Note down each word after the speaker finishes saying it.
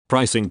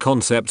Pricing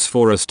concepts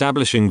for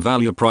establishing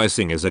value.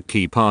 Pricing is a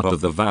key part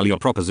of the value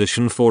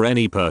proposition for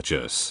any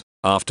purchase.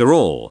 After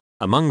all,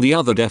 among the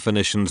other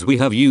definitions we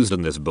have used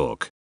in this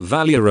book,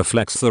 value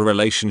reflects the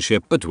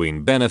relationship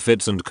between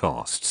benefits and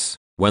costs.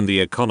 When the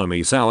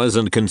economy sours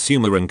and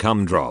consumer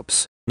income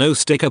drops, no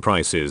sticker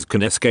prices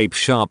can escape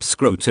sharp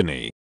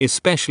scrutiny,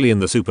 especially in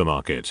the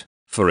supermarket.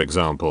 For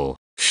example,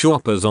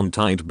 shoppers on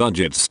tight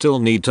budgets still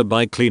need to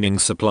buy cleaning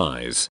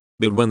supplies,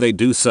 but when they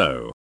do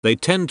so, they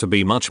tend to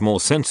be much more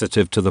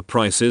sensitive to the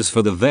prices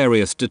for the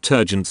various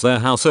detergents their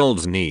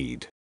households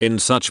need. In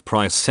such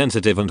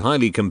price-sensitive and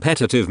highly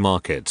competitive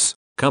markets,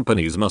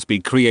 companies must be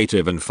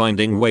creative in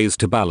finding ways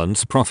to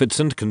balance profits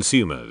and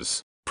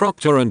consumers.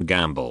 Procter &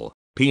 Gamble,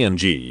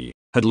 P&G,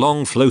 had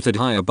long floated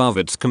high above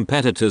its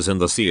competitors in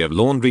the sea of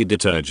laundry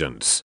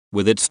detergents,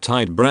 with its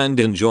Tide brand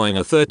enjoying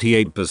a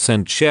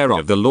 38% share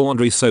of the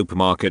laundry soap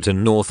market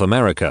in North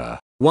America.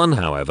 One,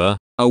 however,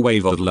 a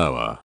wavered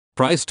lower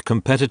priced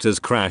competitors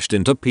crashed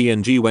into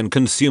P&G when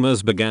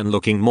consumers began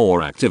looking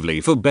more actively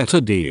for better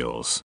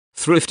deals.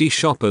 Thrifty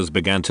shoppers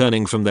began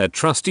turning from their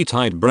trusty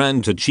Tide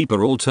brand to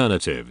cheaper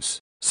alternatives,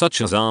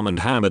 such as Arm &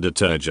 Hammer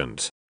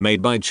detergent,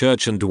 made by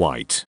Church &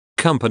 Dwight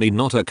Company.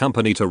 Not a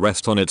company to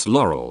rest on its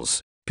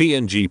laurels,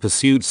 P&G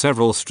pursued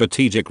several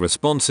strategic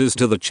responses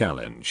to the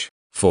challenge.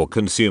 For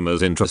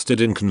consumers interested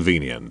in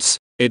convenience,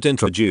 it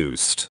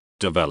introduced,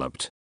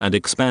 developed, and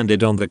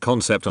expanded on the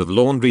concept of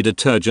laundry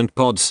detergent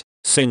pods,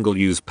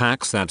 single-use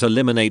packs that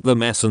eliminate the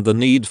mess and the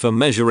need for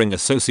measuring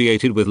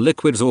associated with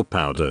liquids or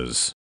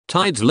powders.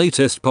 Tide's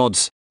latest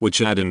pods,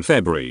 which add in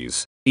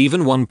February's,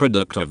 even won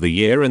Product of the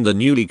Year in the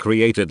newly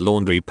created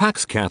laundry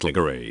packs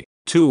category.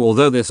 2.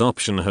 Although this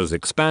option has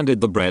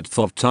expanded the breadth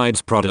of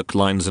Tide's product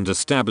lines and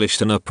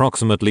established an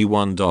approximately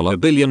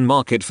 $1 billion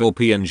market for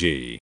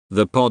P&G,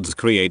 the pods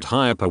create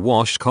higher per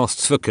wash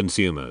costs for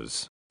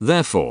consumers.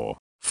 Therefore,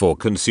 for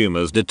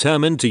consumers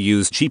determined to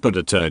use cheaper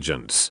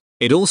detergents,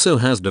 it also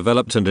has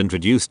developed and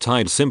introduced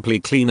Tide Simply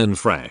Clean and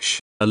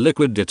Fresh, a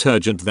liquid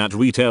detergent that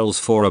retails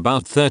for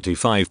about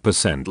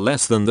 35%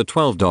 less than the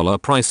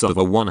 $12 price of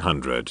a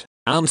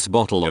 100-ounce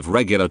bottle of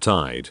regular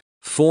Tide.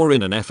 4.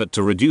 In an effort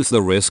to reduce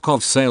the risk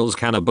of sales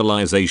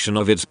cannibalization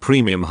of its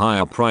premium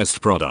higher-priced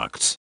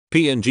products,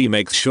 P&G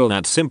makes sure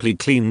that Simply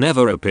Clean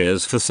never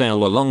appears for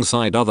sale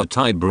alongside other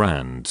Tide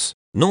brands,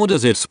 nor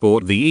does it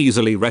sport the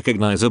easily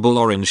recognizable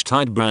orange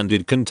Tide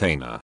branded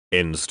container.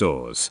 In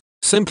stores,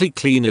 Simply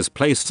Clean is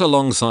placed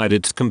alongside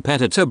its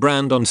competitor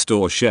brand on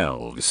store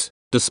shelves.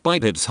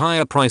 Despite its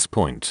higher price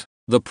point,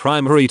 the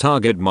primary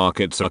target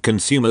markets are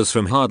consumers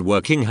from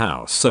hard-working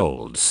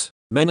households,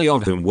 many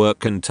of whom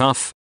work in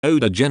tough,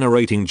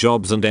 odor-generating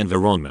jobs and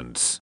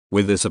environments.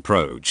 With this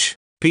approach,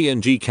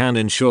 P&G can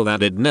ensure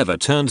that it never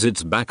turns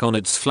its back on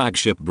its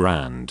flagship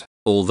brand.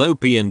 Although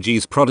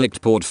P&G's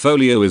product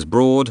portfolio is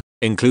broad,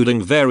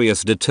 including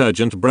various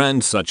detergent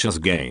brands such as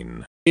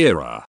Gain,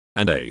 Era,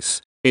 and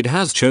Ace, it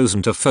has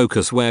chosen to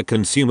focus where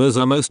consumers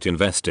are most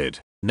invested,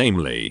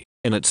 namely,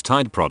 in its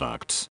Tide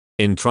products.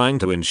 In trying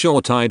to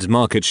ensure Tide's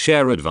market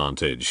share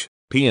advantage,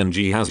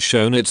 P&G has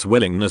shown its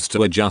willingness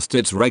to adjust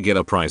its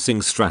regular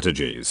pricing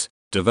strategies,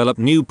 develop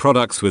new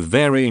products with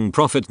varying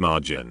profit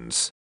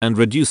margins, and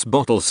reduce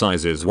bottle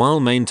sizes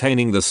while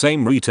maintaining the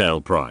same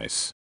retail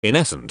price. In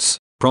essence,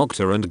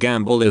 Procter &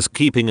 Gamble is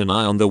keeping an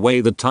eye on the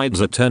way the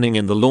tides are turning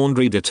in the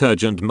laundry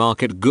detergent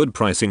market. Good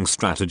pricing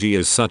strategy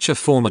is such a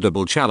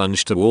formidable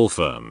challenge to all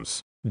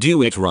firms.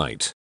 Do it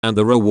right, and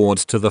the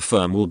rewards to the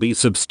firm will be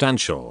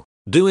substantial.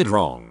 Do it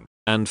wrong,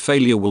 and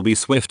failure will be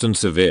swift and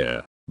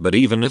severe. But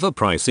even if a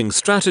pricing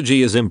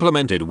strategy is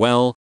implemented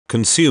well,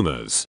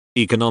 consumers,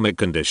 economic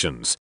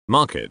conditions,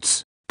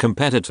 markets,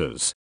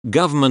 competitors,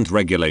 government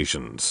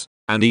regulations,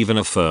 and even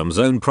a firm's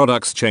own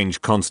products change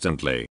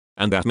constantly,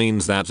 and that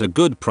means that a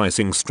good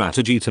pricing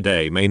strategy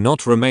today may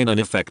not remain an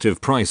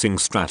effective pricing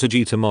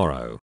strategy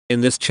tomorrow.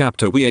 In this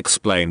chapter we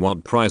explain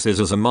what price is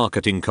as a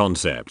marketing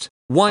concept,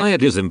 why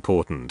it is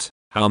important,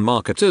 how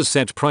marketers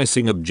set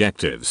pricing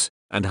objectives,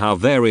 and how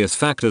various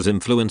factors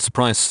influence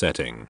price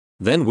setting.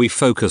 Then we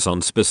focus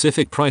on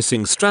specific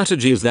pricing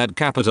strategies that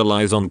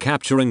capitalize on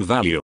capturing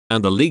value,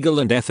 and the legal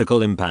and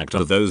ethical impact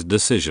of those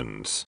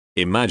decisions.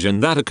 Imagine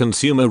that a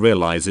consumer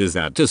realizes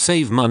that to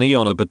save money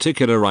on a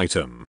particular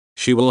item,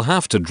 she will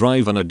have to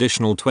drive an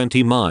additional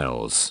 20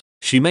 miles.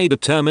 She may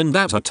determine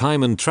that her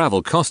time and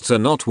travel costs are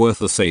not worth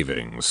the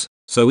savings.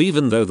 So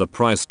even though the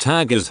price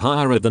tag is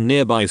higher at the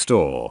nearby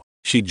store,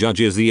 she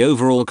judges the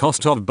overall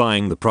cost of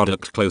buying the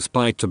product close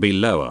by to be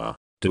lower.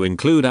 To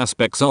include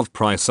aspects of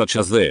price such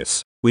as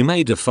this, we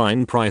may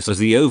define price as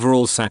the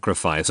overall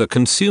sacrifice a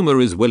consumer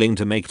is willing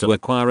to make to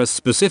acquire a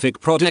specific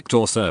product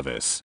or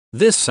service.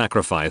 This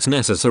sacrifice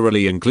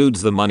necessarily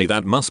includes the money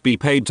that must be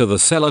paid to the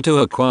seller to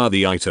acquire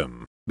the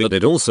item, but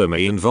it also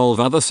may involve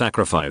other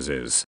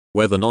sacrifices,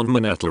 whether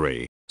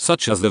non-monetary,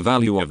 such as the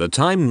value of the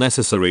time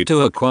necessary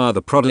to acquire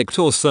the product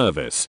or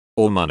service,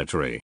 or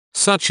monetary,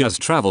 such as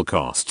travel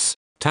costs,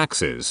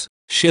 taxes,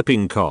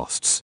 shipping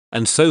costs,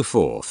 and so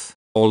forth,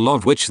 all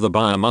of which the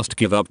buyer must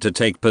give up to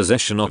take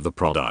possession of the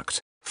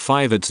product.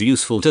 5. It's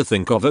useful to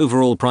think of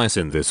overall price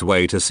in this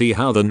way to see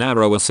how the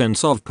narrower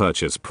sense of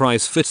purchase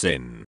price fits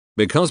in.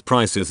 Because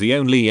price is the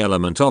only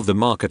element of the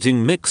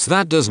marketing mix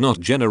that does not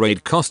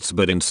generate costs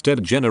but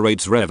instead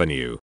generates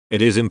revenue,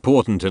 it is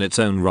important in its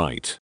own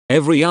right.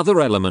 Every other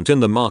element in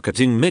the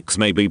marketing mix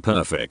may be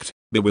perfect,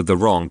 but with the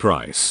wrong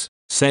price,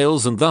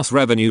 sales and thus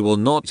revenue will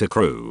not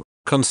accrue.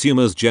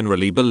 Consumers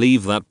generally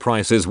believe that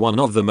price is one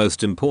of the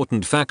most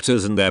important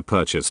factors in their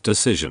purchase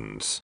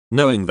decisions.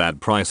 Knowing that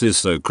price is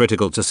so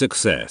critical to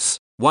success,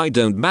 why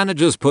don't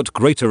managers put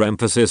greater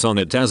emphasis on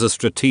it as a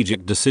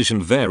strategic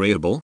decision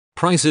variable?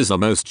 Price is the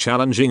most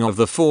challenging of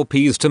the 4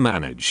 Ps to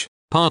manage,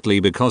 partly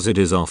because it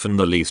is often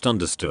the least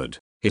understood.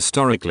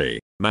 Historically,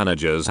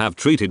 managers have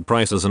treated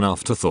price as an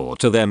afterthought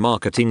to their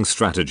marketing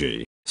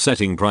strategy,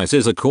 setting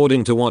prices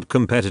according to what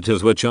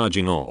competitors were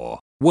charging or,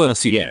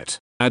 worse yet,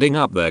 adding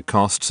up their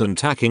costs and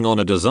tacking on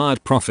a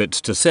desired profit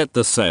to set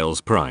the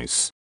sales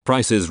price.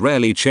 Prices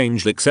rarely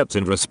changed except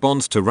in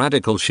response to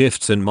radical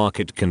shifts in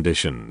market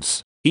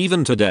conditions.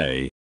 Even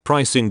today,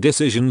 pricing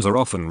decisions are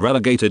often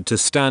relegated to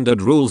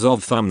standard rules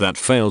of thumb that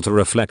fail to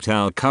reflect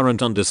our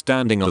current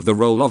understanding of the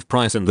role of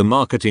price in the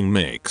marketing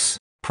mix.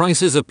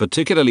 Price is a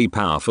particularly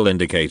powerful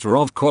indicator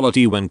of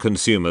quality when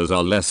consumers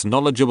are less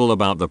knowledgeable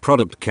about the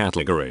product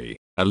category,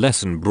 a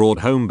lesson brought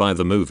home by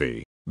the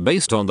movie,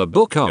 based on the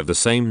book of the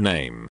same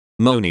name,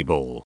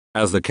 Moneyball.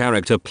 As the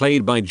character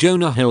played by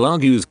Jonah Hill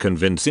argues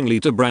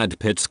convincingly to Brad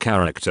Pitt's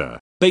character,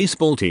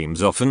 baseball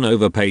teams often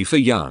overpay for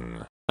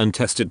young,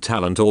 untested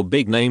talent or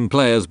big-name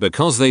players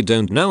because they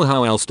don't know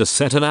how else to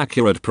set an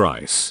accurate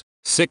price.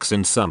 6.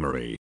 In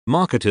summary,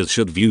 marketers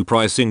should view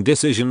pricing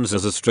decisions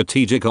as a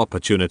strategic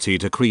opportunity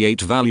to create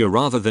value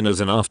rather than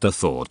as an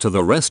afterthought to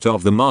the rest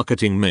of the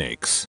marketing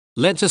mix.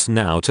 Let us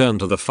now turn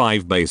to the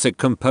 5 basic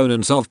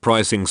components of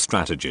pricing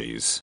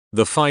strategies.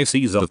 The 5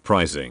 C's of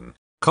pricing: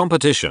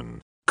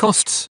 competition,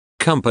 costs,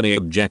 company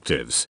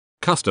objectives,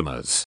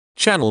 customers,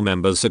 channel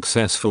members.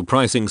 Successful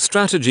pricing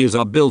strategies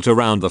are built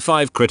around the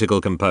 5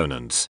 critical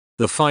components,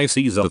 the 5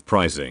 C's of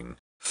pricing,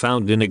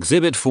 found in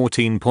Exhibit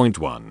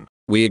 14.1.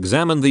 We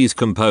examine these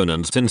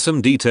components in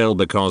some detail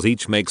because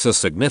each makes a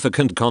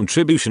significant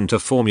contribution to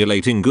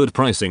formulating good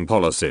pricing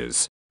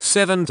policies.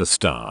 7. To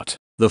start,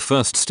 the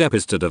first step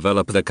is to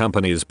develop the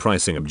company's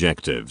pricing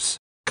objectives.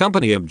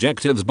 Company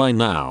objectives. By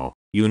now,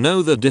 you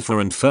know that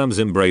different firms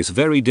embrace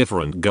very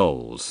different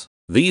goals.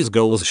 These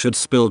goals should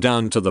spill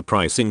down to the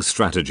pricing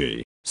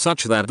strategy,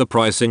 such that the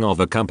pricing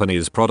of a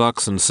company's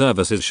products and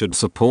services should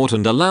support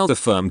and allow the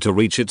firm to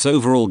reach its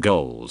overall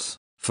goals.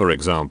 For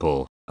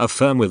example, a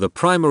firm with a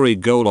primary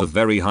goal of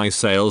very high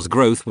sales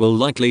growth will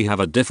likely have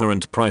a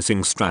different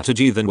pricing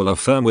strategy than will a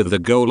firm with the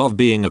goal of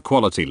being a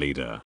quality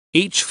leader.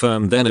 Each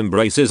firm then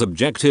embraces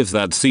objectives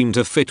that seem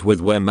to fit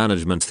with where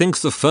management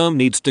thinks the firm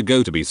needs to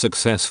go to be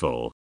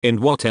successful,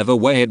 in whatever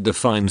way it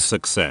defines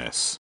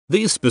success.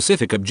 These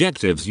specific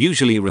objectives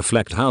usually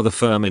reflect how the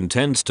firm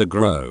intends to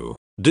grow.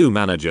 Do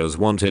managers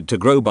want it to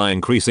grow by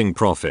increasing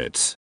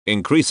profits,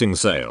 increasing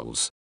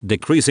sales,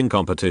 decreasing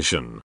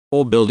competition,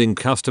 or building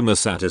customer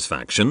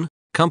satisfaction?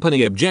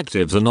 Company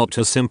objectives are not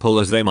as simple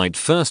as they might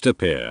first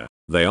appear.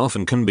 They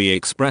often can be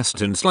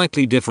expressed in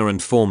slightly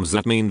different forms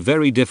that mean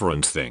very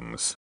different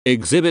things.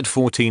 Exhibit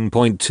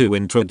 14.2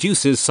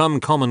 introduces some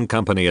common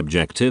company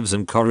objectives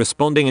and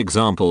corresponding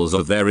examples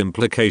of their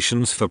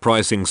implications for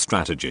pricing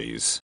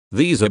strategies.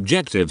 These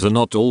objectives are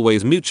not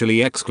always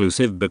mutually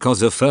exclusive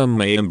because a firm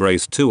may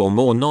embrace 2 or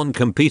more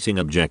non-competing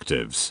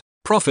objectives.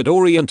 Profit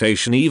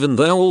orientation. Even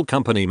though all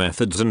company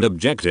methods and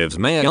objectives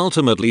may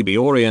ultimately be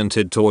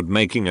oriented toward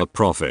making a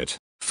profit,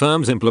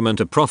 firms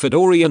implement a profit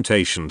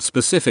orientation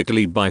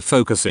specifically by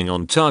focusing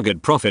on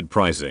target profit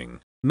pricing,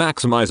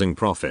 maximizing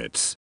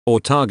profits, or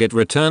target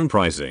return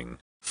pricing.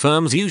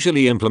 Firms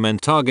usually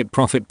implement target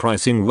profit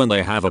pricing when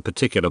they have a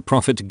particular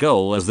profit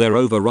goal as their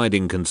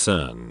overriding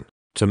concern.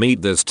 To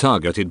meet this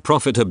targeted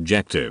profit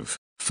objective,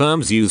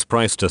 firms use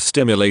price to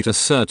stimulate a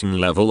certain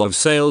level of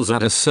sales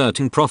at a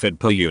certain profit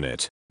per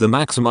unit. The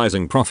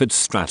maximizing profits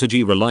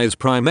strategy relies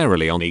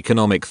primarily on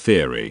economic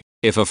theory.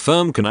 If a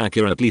firm can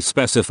accurately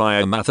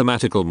specify a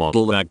mathematical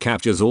model that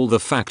captures all the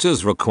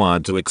factors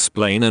required to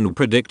explain and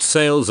predict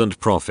sales and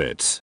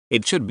profits,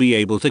 it should be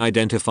able to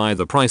identify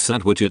the price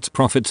at which its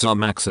profits are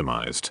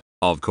maximized.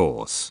 Of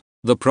course,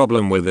 the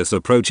problem with this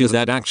approach is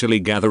that actually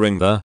gathering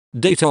the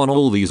data on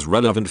all these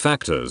relevant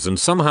factors and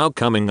somehow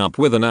coming up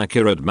with an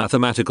accurate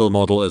mathematical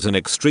model is an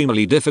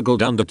extremely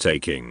difficult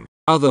undertaking.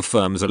 Other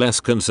firms are less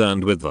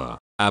concerned with the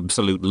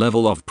absolute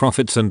level of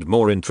profits and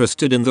more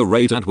interested in the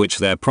rate at which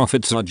their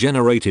profits are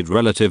generated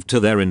relative to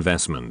their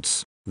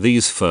investments.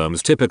 These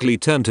firms typically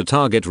turn to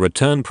target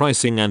return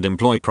pricing and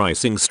employ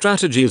pricing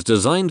strategies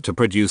designed to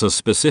produce a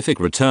specific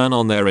return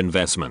on their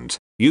investment,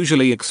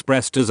 usually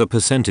expressed as a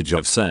percentage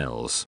of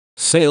sales.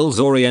 Sales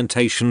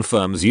orientation.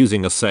 Firms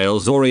using a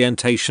sales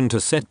orientation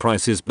to set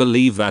prices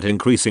believe that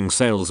increasing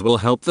sales will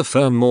help the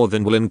firm more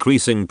than will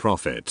increasing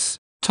profits.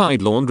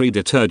 Tide laundry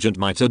detergent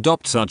might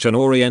adopt such an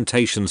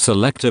orientation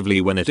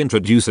selectively when it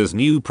introduces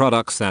new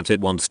products that it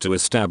wants to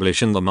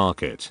establish in the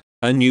market.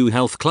 A new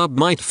health club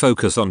might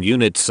focus on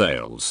unit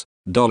sales,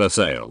 dollar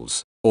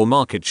sales, or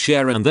market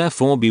share and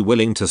therefore be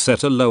willing to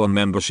set a lower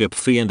membership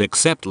fee and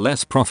accept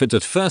less profit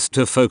at first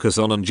to focus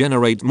on and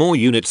generate more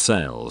unit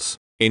sales.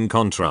 In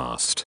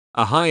contrast,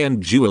 a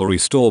high-end jewelry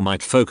store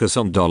might focus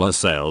on dollar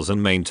sales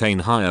and maintain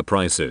higher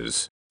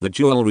prices. The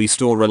jewelry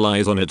store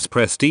relies on its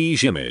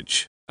prestige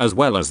image, as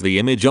well as the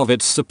image of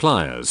its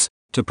suppliers,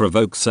 to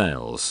provoke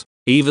sales.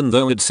 Even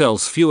though it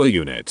sells fewer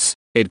units,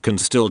 it can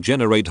still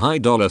generate high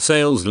dollar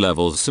sales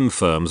levels. Some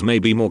firms may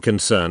be more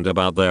concerned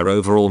about their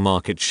overall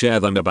market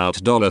share than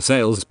about dollar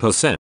sales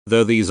 %,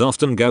 though these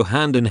often go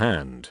hand in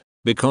hand,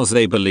 because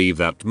they believe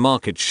that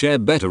market share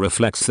better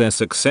reflects their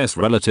success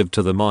relative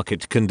to the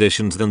market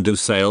conditions than do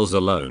sales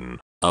alone.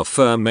 A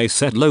firm may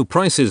set low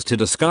prices to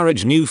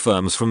discourage new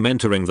firms from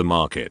entering the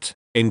market,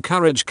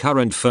 encourage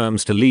current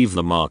firms to leave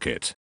the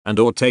market, and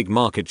or take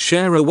market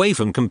share away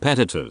from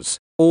competitors,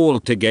 all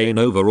to gain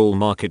overall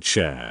market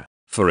share.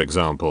 For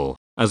example,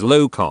 as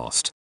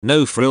low-cost,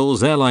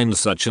 no-frills airlines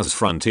such as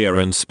Frontier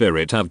and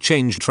Spirit have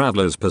changed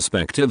travelers'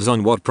 perspectives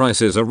on what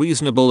prices are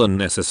reasonable and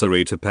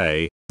necessary to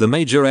pay, the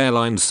major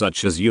airlines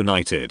such as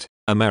United,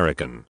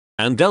 American,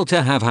 and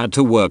Delta have had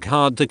to work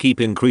hard to keep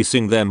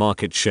increasing their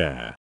market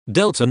share.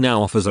 Delta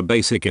now offers a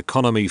basic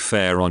economy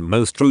fare on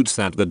most routes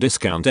that the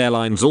discount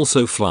airlines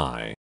also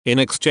fly. In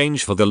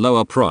exchange for the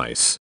lower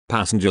price,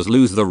 passengers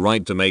lose the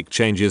right to make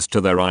changes to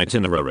their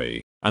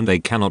itinerary, and they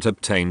cannot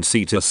obtain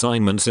seat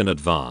assignments in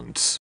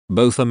advance.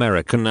 Both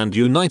American and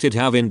United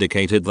have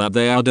indicated that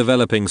they are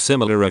developing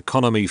similar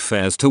economy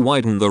fares to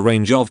widen the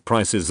range of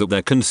prices that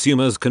their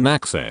consumers can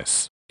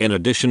access. In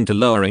addition to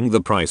lowering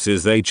the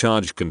prices they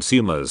charge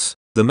consumers,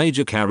 the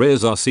major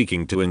carriers are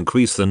seeking to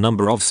increase the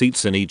number of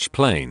seats in each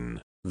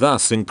plane,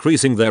 thus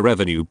increasing their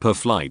revenue per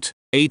flight.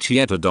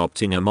 Yet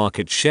adopting a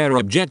market share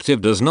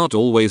objective does not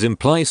always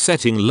imply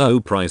setting low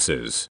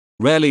prices.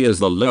 Rarely is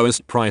the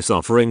lowest price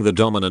offering the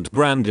dominant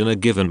brand in a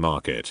given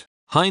market.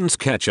 Heinz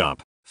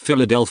ketchup,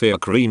 Philadelphia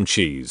cream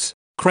cheese,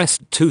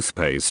 Crest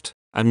toothpaste,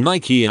 and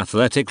Nike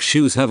athletic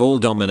shoes have all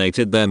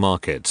dominated their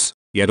markets,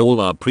 yet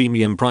all are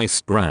premium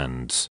priced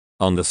brands.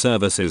 On the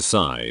services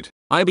side,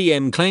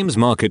 IBM claims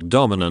market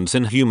dominance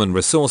in human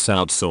resource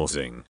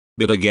outsourcing,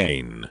 but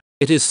again,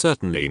 it is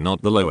certainly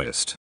not the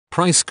lowest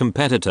price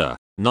competitor.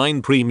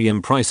 9.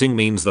 Premium pricing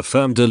means the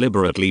firm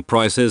deliberately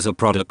prices a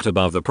product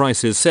above the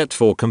prices set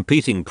for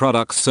competing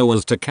products so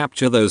as to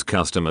capture those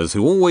customers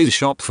who always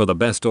shop for the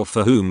best or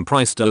for whom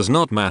price does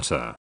not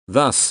matter.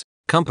 Thus,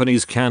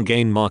 companies can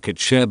gain market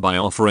share by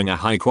offering a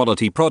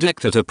high-quality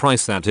product at a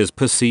price that is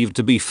perceived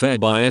to be fair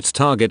by its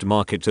target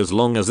market as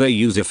long as they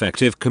use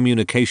effective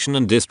communication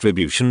and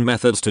distribution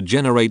methods to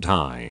generate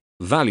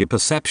high-value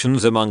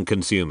perceptions among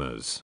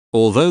consumers.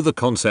 Although the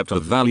concept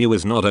of value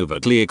is not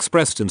overtly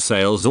expressed in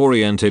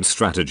sales-oriented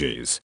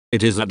strategies,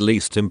 it is at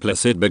least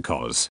implicit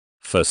because,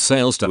 for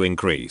sales to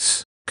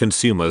increase,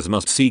 consumers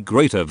must see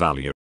greater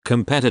value.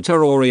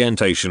 Competitor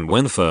orientation.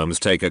 When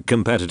firms take a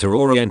competitor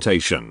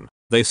orientation,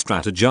 they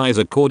strategize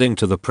according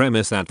to the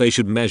premise that they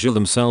should measure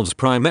themselves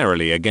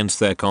primarily against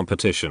their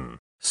competition.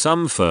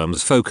 Some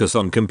firms focus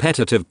on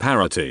competitive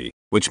parity,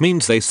 which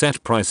means they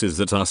set prices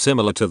that are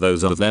similar to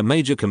those of their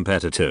major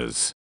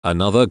competitors.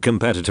 Another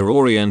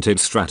competitor-oriented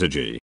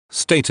strategy,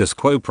 status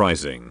quo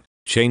pricing,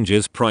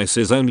 changes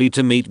prices only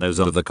to meet those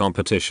of the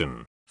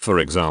competition. For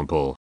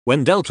example,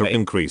 when Delta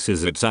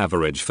increases its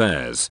average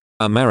fares,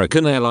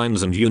 American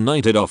Airlines and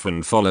United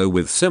often follow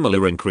with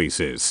similar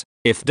increases.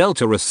 If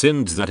Delta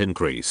rescinds that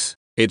increase,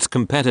 its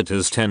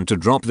competitors tend to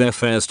drop their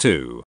fares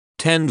too.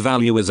 10.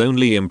 Value is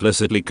only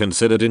implicitly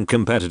considered in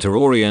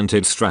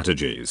competitor-oriented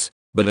strategies,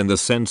 but in the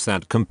sense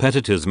that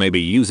competitors may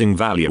be using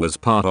value as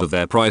part of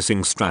their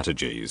pricing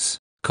strategies.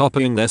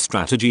 Copying their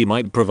strategy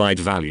might provide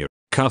value.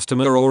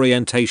 Customer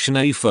orientation.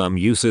 A firm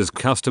uses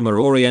customer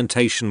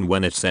orientation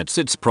when it sets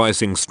its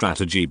pricing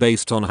strategy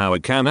based on how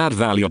it can add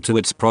value to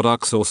its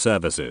products or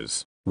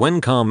services.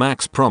 When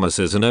CarMax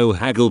promises a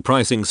no-haggle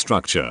pricing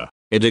structure,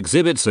 it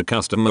exhibits a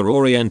customer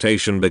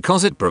orientation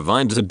because it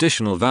provides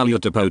additional value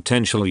to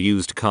potential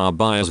used car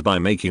buyers by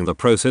making the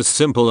process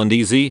simple and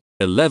easy.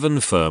 11.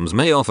 Firms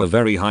may offer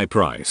very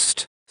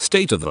high-priced,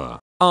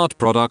 state-of-the-art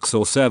products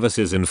or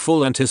services in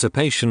full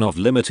anticipation of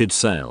limited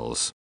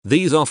sales.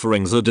 These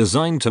offerings are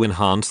designed to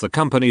enhance the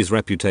company's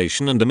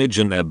reputation and image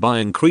and thereby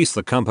increase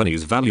the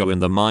company's value in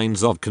the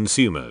minds of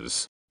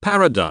consumers.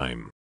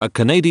 Paradigm, a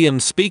Canadian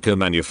speaker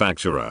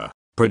manufacturer,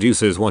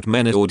 produces what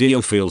many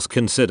audiophiles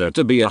consider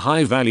to be a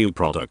high-value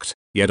product,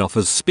 yet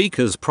offers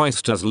speakers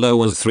priced as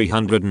low as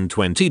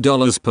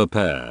 $320 per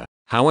pair.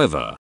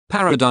 However,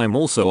 Paradigm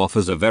also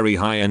offers a very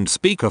high-end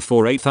speaker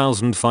for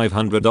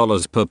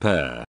 $8,500 per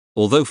pair.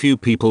 Although few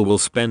people will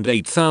spend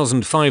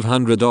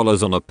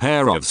 $8,500 on a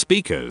pair of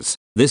speakers,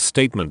 this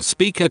statement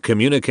speaker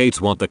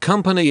communicates what the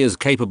company is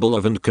capable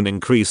of and can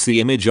increase the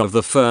image of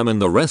the firm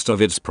and the rest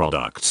of its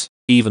products,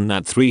 even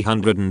at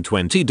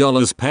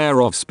 $320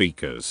 pair of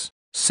speakers.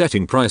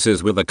 Setting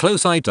prices with a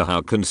close eye to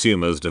how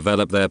consumers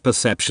develop their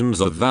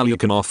perceptions of value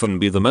can often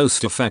be the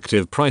most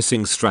effective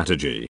pricing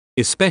strategy.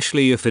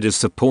 especially if it is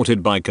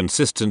supported by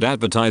consistent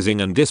advertising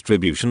and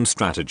distribution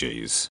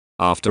strategies.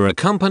 After a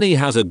company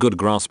has a good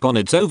grasp on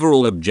its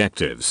overall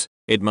objectives,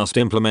 it must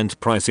implement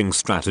pricing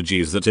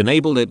strategies that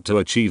enable it to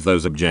achieve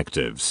those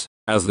objectives.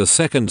 As the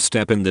second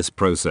step in this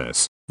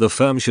process, the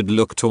firm should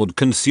look toward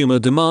consumer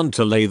demand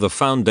to lay the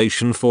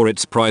foundation for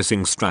its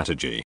pricing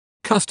strategy.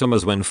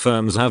 Customers. When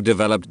firms have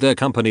developed their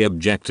company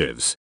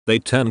objectives, they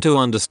turn to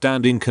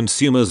understanding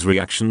consumers'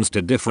 reactions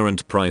to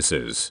different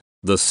prices.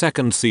 The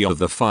second C of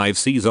the 5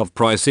 C's of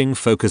pricing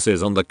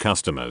focuses on the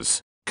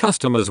customers.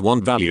 Customers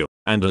want value,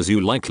 and as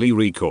you likely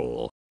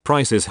recall,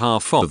 price is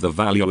half of the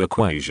value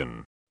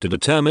equation. To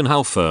determine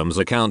how firms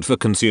account for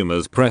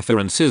consumers'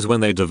 preferences when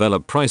they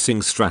develop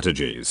pricing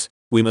strategies,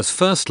 we must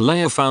first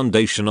lay a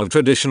foundation of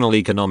traditional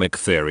economic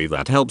theory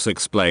that helps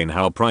explain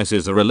how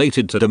prices are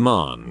related to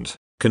demand,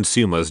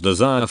 consumers'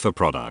 desire for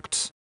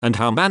products, and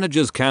how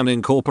managers can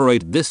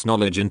incorporate this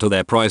knowledge into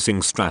their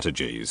pricing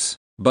strategies.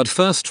 But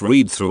first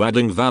read through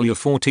Adding Value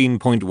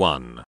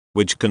 14.1,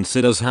 which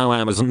considers how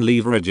Amazon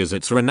leverages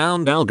its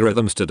renowned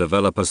algorithms to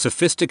develop a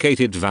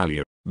sophisticated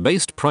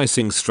value-based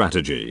pricing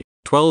strategy.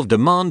 12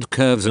 Demand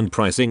Curves and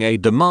Pricing. A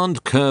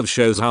demand curve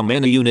shows how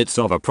many units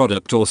of a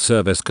product or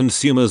service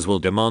consumers will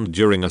demand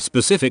during a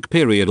specific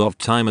period of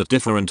time at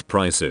different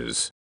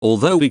prices.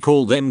 Although we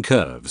call them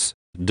curves,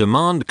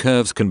 demand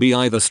curves can be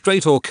either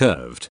straight or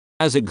curved,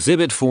 as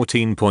Exhibit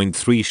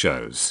 14.3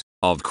 shows.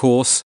 Of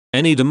course,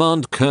 any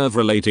demand curve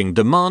relating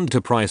demand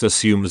to price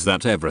assumes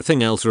that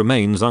everything else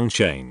remains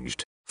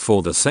unchanged.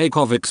 For the sake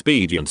of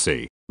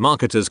expediency,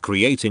 marketers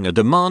creating a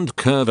demand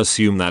curve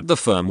assume that the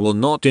firm will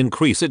not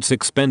increase its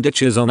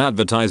expenditures on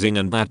advertising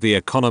and that the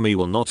economy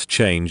will not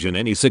change in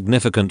any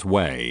significant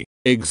way.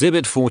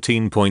 Exhibit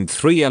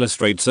 14.3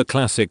 illustrates a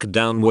classic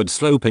downward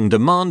sloping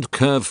demand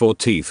curve for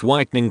teeth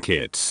whitening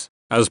kits.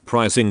 As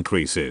price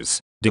increases,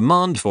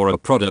 demand for a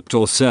product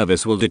or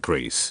service will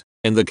decrease.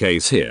 In the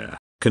case here,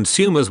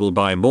 consumers will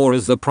buy more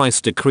as the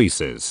price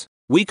decreases.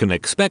 We can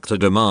expect a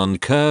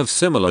demand curve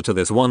similar to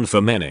this one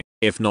for many,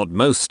 if not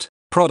most,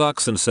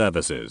 products and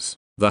services.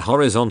 The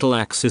horizontal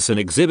axis in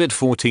Exhibit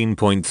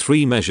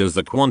 14.3 measures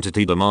the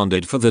quantity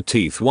demanded for the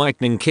teeth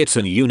whitening kits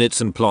in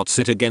units and plots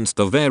it against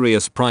the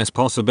various price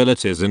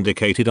possibilities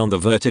indicated on the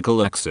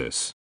vertical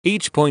axis.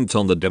 Each point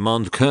on the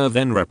demand curve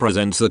then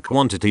represents the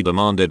quantity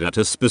demanded at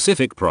a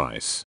specific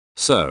price.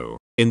 So,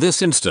 in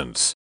this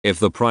instance, if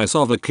the price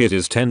of a kit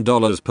is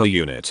 $10 per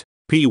unit,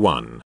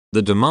 P1,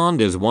 the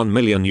demand is 1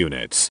 million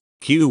units,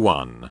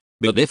 Q1,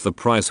 but if the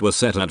price were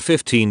set at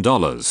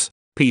 $15,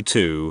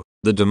 P2,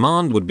 the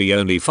demand would be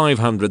only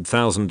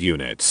 500,000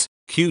 units,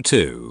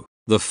 Q2.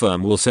 The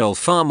firm will sell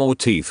far more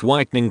teeth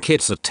whitening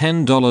kits at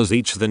 $10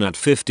 each than at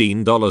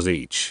 $15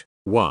 each.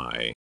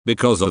 Why?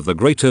 Because of the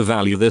greater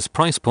value this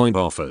price point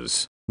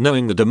offers.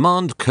 Knowing the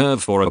demand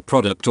curve for a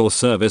product or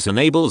service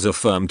enables a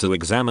firm to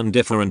examine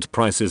different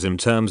prices in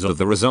terms of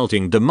the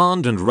resulting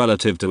demand and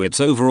relative to its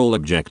overall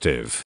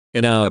objective.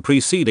 In our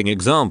preceding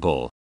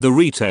example, the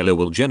retailer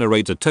will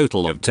generate a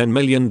total of $10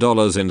 million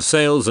in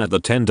sales at the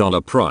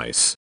 $10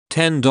 price,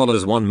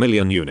 $10 1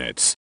 million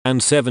units,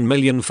 and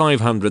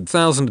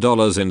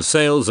 $7,500,000 in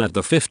sales at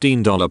the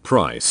 $15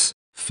 price,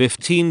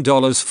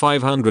 $15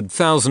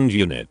 500,000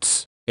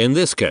 units. In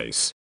this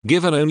case,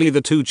 given only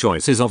the two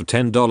choices of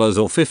 $10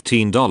 or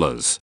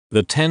 $15,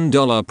 the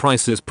 $10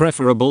 price is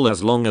preferable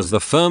as long as the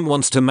firm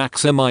wants to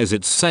maximize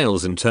its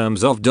sales in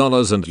terms of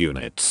dollars and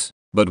units.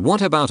 But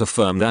what about a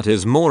firm that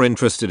is more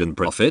interested in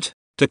profit?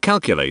 To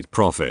calculate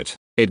profit,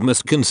 it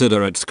must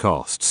consider its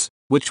costs,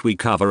 which we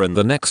cover in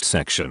the next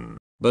section.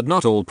 But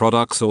not all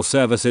products or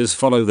services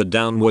follow the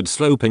downward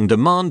sloping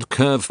demand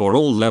curve for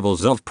all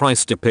levels of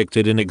price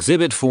depicted in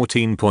Exhibit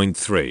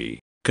 14.3.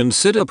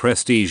 Consider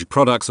prestige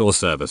products or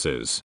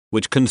services,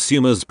 which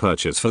consumers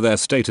purchase for their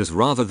status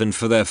rather than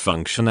for their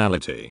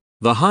functionality.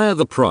 The higher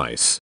the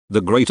price,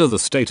 the greater the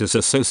status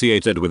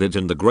associated with it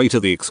and the greater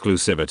the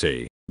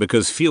exclusivity,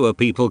 because fewer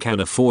people can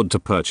afford to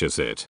purchase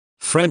it.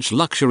 French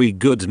luxury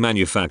goods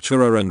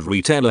manufacturer and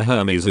retailer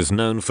Hermes is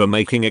known for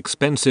making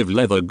expensive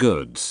leather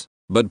goods,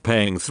 but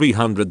paying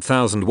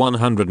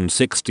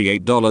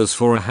 $300,168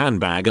 for a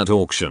handbag at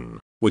auction,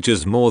 which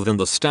is more than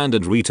the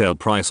standard retail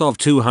price of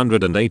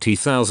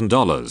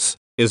 $280,000,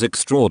 is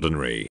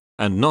extraordinary,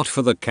 and not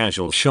for the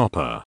casual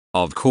shopper.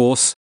 Of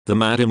course, the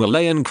Mad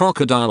Himalayan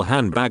crocodile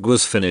handbag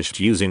was finished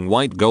using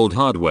white gold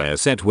hardware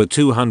set with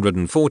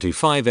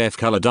 245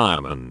 F-color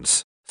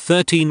diamonds.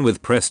 13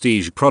 With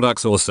prestige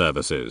products or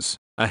services,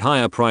 a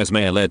higher price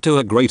may lead to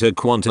a greater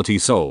quantity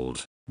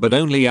sold, but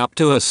only up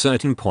to a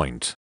certain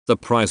point. The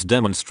price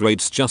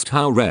demonstrates just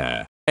how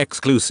rare,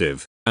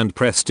 exclusive, and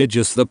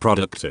prestigious the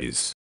product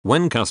is.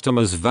 When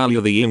customers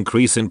value the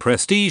increase in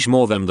prestige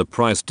more than the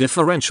price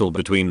differential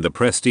between the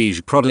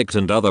prestige product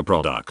and other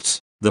products,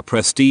 the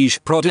prestige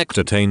product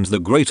attains the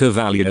greater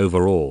value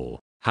overall.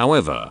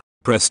 However,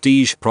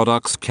 prestige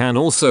products can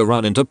also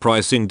run into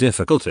pricing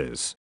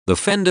difficulties. The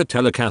Fender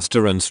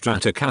Telecaster and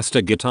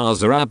Stratocaster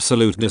guitars are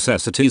absolute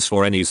necessities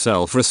for any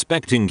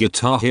self-respecting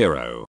guitar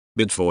hero,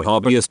 but for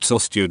hobbyists or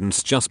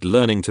students just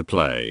learning to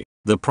play,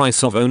 the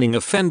price of owning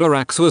a Fender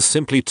axe was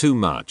simply too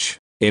much.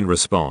 In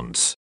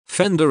response,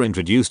 Fender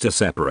introduced a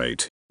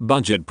separate,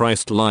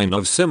 budget-priced line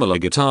of similar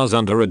guitars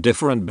under a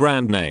different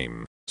brand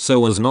name,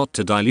 so as not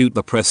to dilute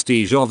the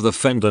prestige of the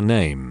Fender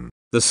name.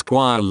 The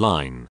Squier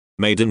line,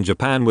 made in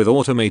Japan with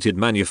automated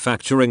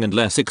manufacturing and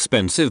less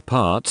expensive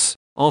parts,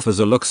 offers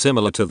a look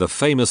similar to the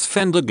famous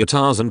Fender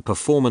guitars and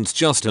performance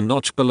just a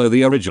notch below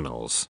the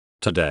originals.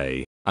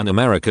 Today, an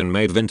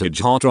American-made vintage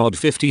Hot Rod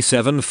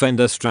 57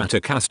 Fender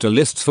Stratocaster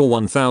lists for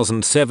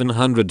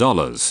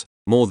 $1,700,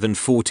 more than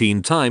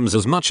 14 times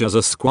as much as a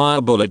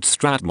Squier Bullet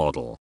Strat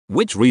model,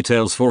 which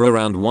retails for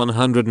around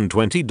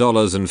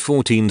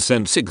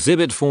 $120.14.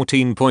 Exhibit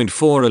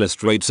 14.4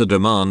 illustrates a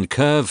demand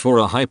curve for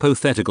a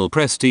hypothetical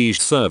prestige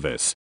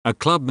service, a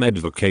Club Med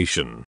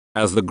vacation.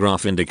 As the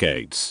graph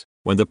indicates,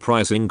 when the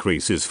price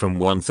increases from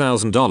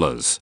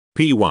 $1,000,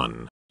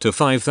 P1, to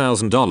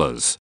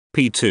 $5,000,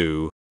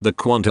 P2, the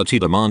quantity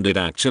demanded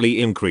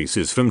actually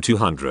increases from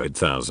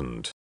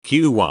 200,000,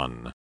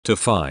 Q1, to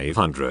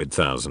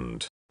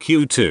 500,000,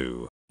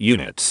 Q2,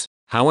 units.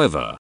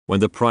 However, when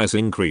the price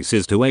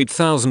increases to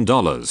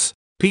 $8,000,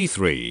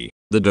 P3,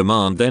 the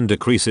demand then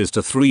decreases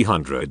to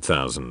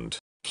 300,000,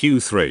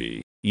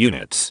 Q3,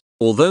 units.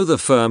 Although the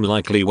firm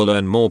likely will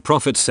earn more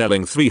profit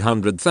selling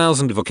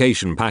 300,000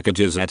 vacation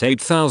packages at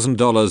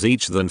 $8,000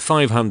 each than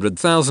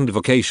 500,000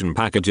 vacation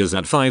packages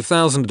at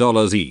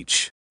 $5,000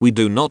 each, we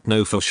do not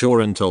know for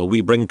sure until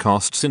we bring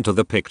costs into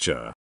the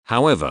picture.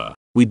 However,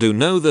 we do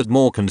know that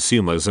more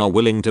consumers are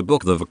willing to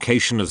book the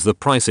vacation as the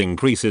price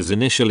increases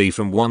initially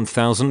from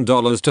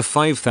 $1,000 to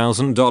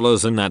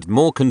 $5,000 and that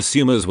more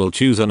consumers will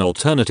choose an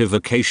alternative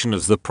vacation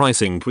as the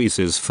price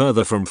increases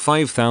further from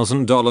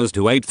 $5,000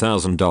 to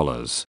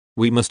 $8,000.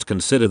 We must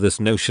consider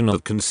this notion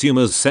of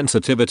consumers'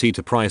 sensitivity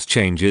to price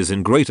changes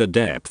in greater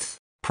depth.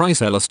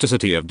 Price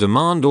elasticity of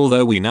demand.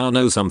 Although we now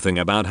know something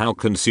about how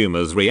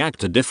consumers react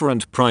to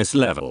different price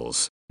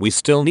levels, we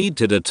still need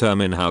to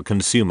determine how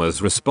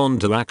consumers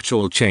respond to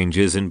actual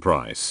changes in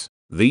price.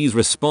 These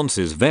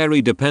responses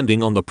vary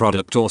depending on the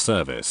product or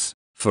service.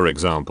 For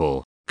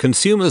example,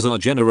 consumers are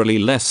generally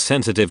less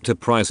sensitive to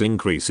price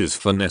increases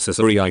for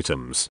necessary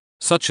items,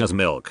 such as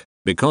milk,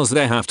 because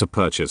they have to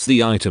purchase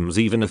the items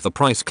even if the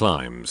price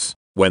climbs.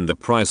 When the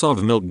price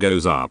of milk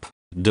goes up,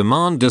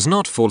 demand does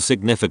not fall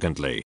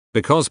significantly,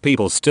 because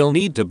people still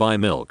need to buy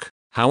milk.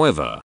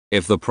 However,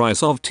 if the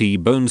price of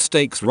T-bone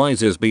steaks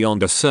rises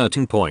beyond a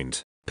certain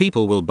point,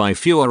 people will buy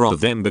fewer of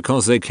them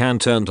because they can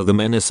turn to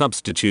them as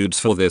substitutes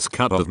for this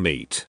cut of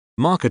meat.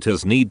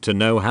 Marketers need to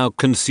know how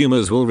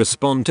consumers will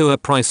respond to a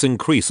price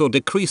increase or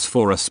decrease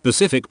for a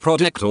specific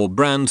product or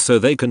brand so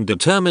they can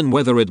determine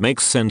whether it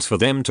makes sense for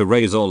them to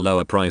raise or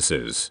lower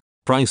prices.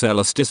 Price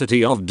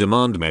elasticity of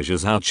demand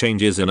measures how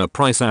changes in a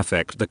price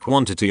affect the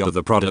quantity of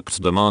the products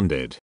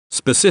demanded.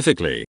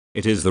 Specifically,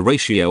 it is the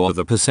ratio of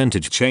the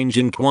percentage change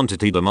in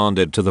quantity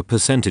demanded to the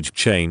percentage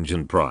change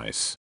in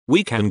price.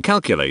 We can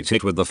calculate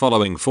it with the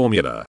following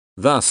formula.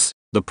 Thus,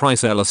 the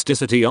price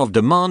elasticity of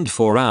demand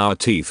for our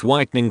teeth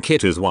whitening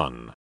kit is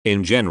 1.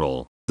 In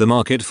general, the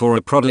market for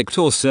a product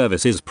or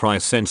service is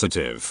price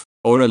sensitive,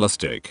 or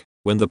elastic,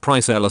 when the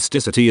price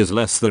elasticity is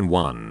less than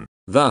 1.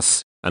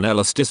 Thus, an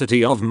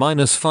elasticity of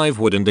 -5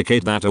 would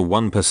indicate that a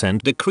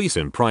 1% decrease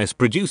in price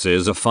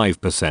produces a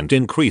 5%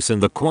 increase in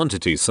the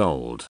quantity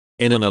sold.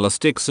 In an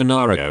elastic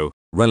scenario,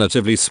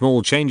 relatively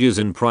small changes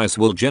in price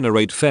will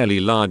generate fairly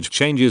large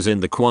changes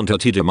in the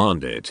quantity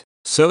demanded.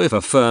 So if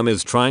a firm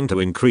is trying to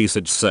increase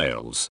its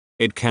sales,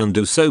 it can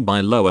do so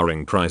by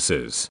lowering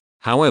prices.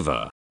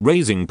 However,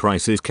 raising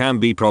prices can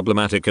be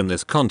problematic in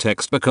this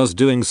context because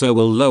doing so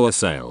will lower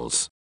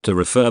sales. To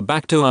refer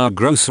back to our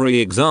grocery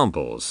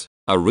examples,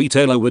 a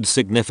retailer would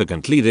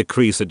significantly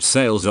decrease its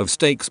sales of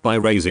steaks by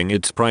raising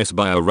its price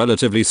by a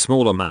relatively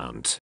small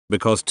amount.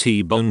 Because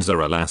T-bones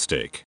are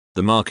elastic,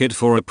 the market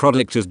for a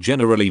product is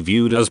generally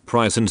viewed as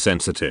price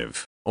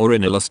insensitive, or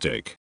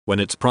inelastic,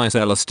 when its price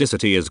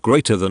elasticity is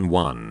greater than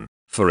 1.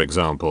 For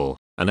example,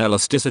 an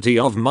elasticity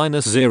of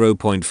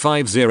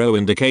 -0.50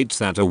 indicates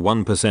that a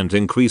 1%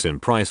 increase in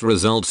price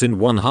results in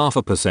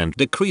 0.5%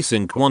 decrease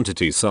in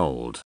quantity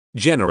sold.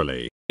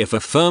 Generally, if a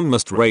firm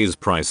must raise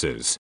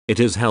prices, it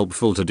is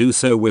helpful to do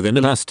so with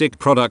inelastic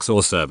products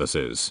or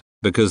services,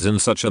 because in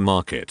such a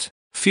market,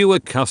 fewer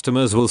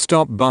customers will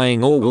stop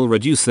buying or will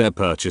reduce their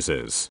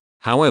purchases.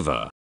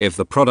 However, if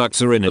the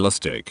products are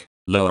inelastic,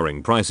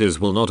 lowering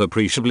prices will not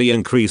appreciably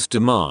increase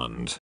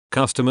demand.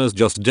 Customers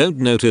just don't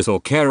notice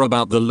or care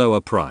about the lower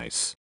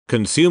price.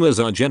 Consumers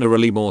are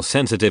generally more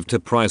sensitive to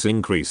price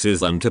increases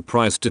than to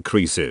price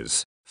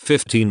decreases.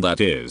 15. That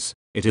is,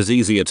 it is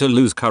easier to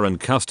lose current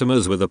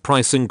customers with a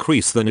price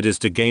increase than it is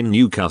to gain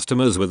new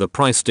customers with a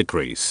price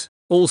decrease.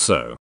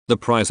 Also, the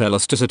price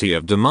elasticity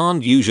of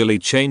demand usually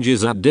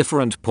changes at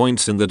different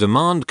points in the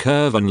demand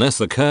curve unless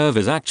the curve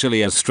is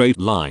actually a straight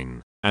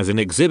line, as in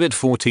Exhibit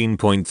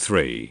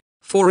 14.3.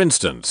 For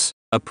instance,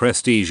 a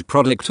prestige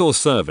product or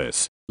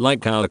service,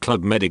 like our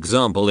Club Med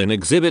example in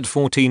Exhibit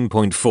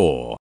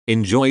 14.4,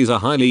 enjoys a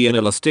highly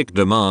inelastic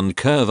demand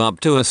curve up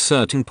to a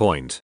certain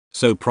point.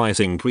 so price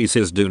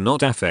increases do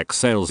not affect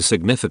sales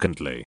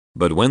significantly.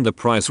 But when the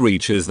price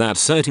reaches that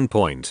certain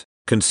point,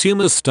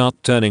 consumers start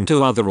turning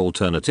to other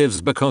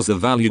alternatives because the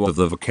value of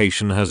the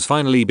vacation has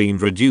finally been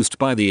reduced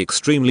by the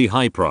extremely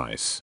high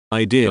price.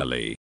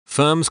 Ideally,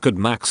 firms could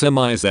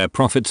maximize their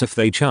profits if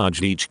they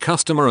charged each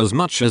customer as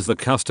much as the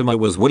customer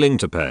was willing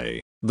to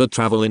pay. The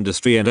travel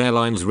industry and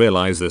airlines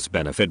realize this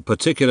benefit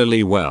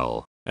particularly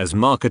well, as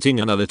Marketing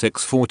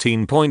Analytics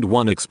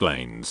 14.1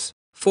 explains.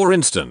 For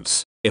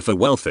instance, if a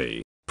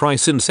wealthy,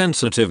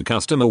 price-insensitive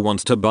customer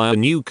wants to buy a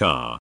new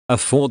car, a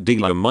Ford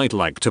dealer might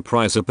like to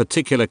price a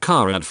particular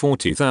car at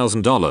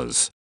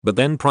 $40,000, but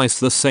then price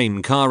the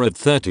same car at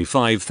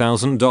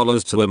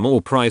 $35,000 to a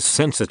more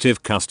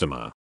price-sensitive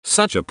customer.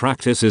 Such a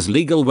practice is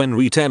legal when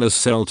retailers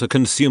sell to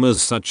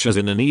consumers, such as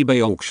in an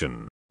eBay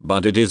auction,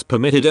 but it is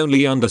permitted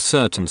only under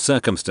certain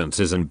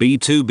circumstances and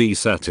B2B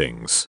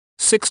settings.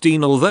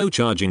 16. Although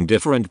charging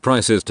different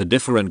prices to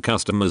different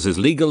customers is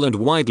legal and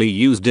widely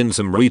used in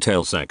some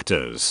retail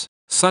sectors,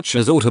 such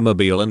as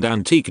automobile and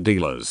antique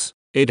dealers,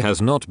 it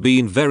has not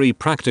been very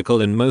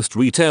practical in most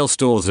retail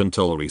stores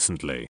until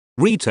recently.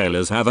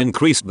 Retailers have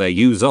increased their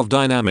use of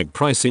dynamic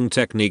pricing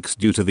techniques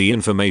due to the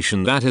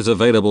information that is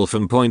available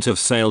from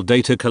point-of-sale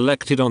data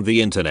collected on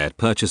the internet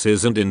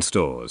purchases and in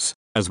stores.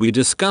 As we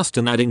discussed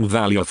in Adding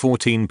Value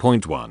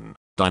 14.1,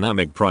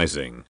 dynamic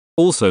pricing,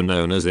 also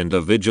known as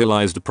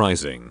individualized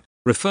pricing,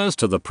 refers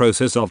to the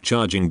process of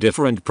charging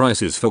different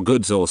prices for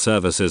goods or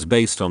services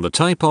based on the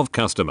type of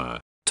customer,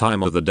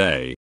 time of the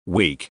day,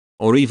 week,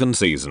 or even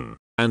season,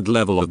 and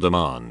level of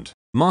demand.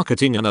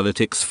 Marketing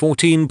Analytics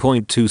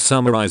 14.2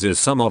 summarizes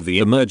some of the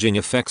emerging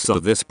effects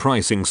of this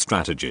pricing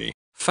strategy.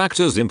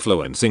 Factors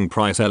influencing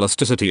price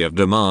elasticity of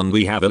demand.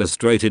 We have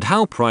illustrated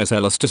how price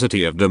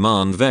elasticity of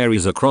demand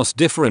varies across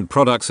different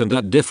products and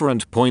at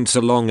different points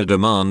along a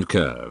demand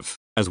curve,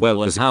 as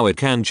well as how it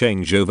can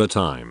change over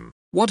time.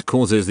 What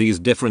causes these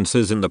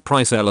differences in the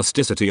price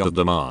elasticity of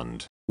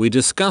demand? We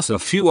discuss a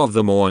few of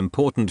the more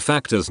important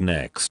factors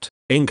next.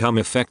 Income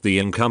effect. The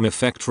income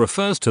effect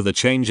refers to the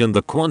change in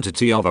the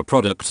quantity of a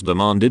product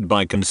demanded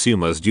by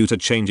consumers due to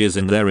changes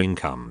in their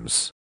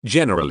incomes.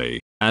 Generally,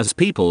 as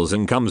people's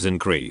incomes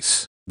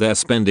increase, their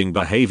spending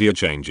behavior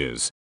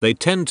changes. They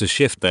tend to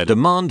shift their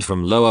demand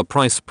from lower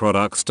priced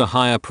products to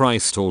higher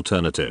priced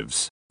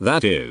alternatives.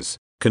 That is,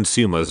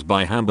 consumers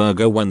buy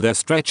hamburger when they're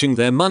stretching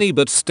their money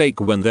but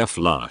steak when they're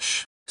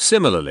flush.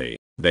 Similarly,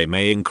 they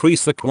may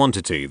increase the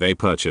quantity they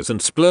purchase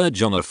and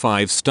splurge on a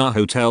 5-star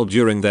hotel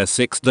during their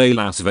 6-day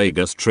Las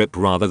Vegas trip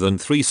rather than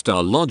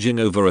 3-star lodging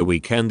over a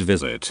weekend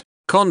visit.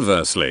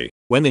 Conversely,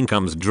 when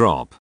incomes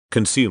drop,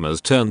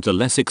 consumers turn to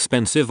less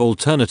expensive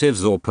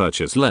alternatives or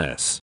purchase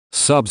less.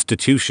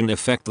 Substitution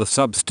effect. The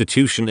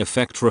substitution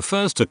effect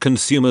refers to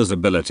consumers'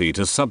 ability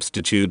to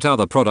substitute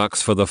other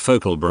products for the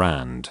focal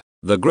brand.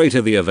 The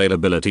greater the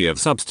availability of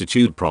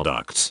substitute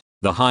products,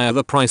 the higher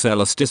the price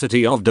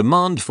elasticity of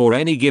demand for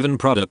any given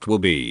product will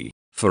be.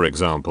 For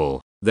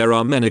example, there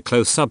are many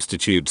close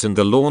substitutes in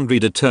the laundry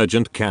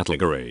detergent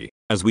category,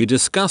 as we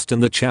discussed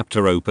in the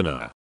chapter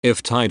opener.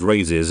 If Tide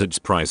raises its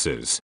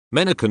prices,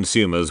 many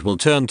consumers will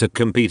turn to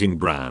competing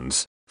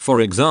brands,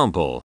 for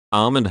example,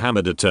 Arm &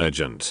 Hammer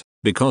detergent,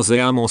 because they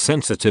are more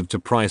sensitive to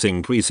price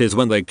increases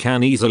when they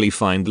can easily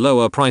find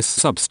lower price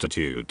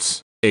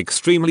substitutes.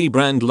 Extremely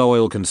brand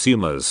loyal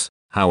consumers,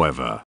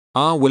 however,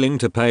 are willing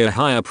to pay a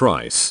higher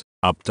price,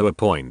 up to a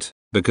point,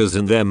 because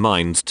in their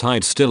minds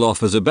Tide still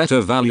offers a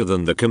better value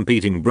than the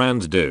competing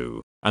brands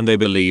do, and they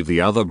believe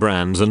the other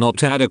brands are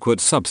not adequate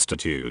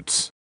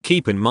substitutes.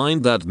 Keep in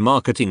mind that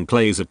marketing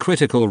plays a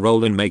critical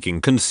role in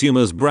making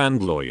consumers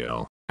brand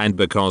loyal, and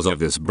because of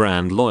this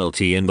brand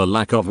loyalty and the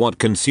lack of what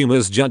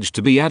consumers judge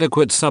to be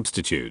adequate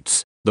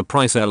substitutes, the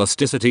price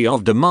elasticity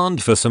of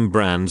demand for some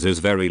brands is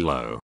very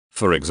low.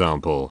 For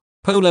example,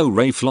 Polo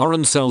Ralph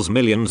Lauren sells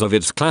millions of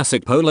its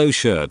classic polo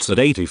shirts at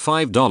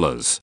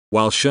 $85,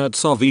 while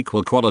shirts of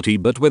equal quality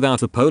but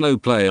without a polo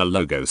player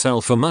logo sell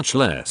for much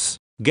less.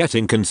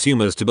 Getting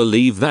consumers to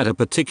believe that a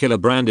particular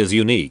brand is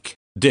unique,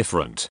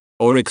 different,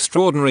 or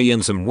extraordinary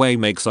in some way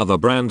makes other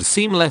brands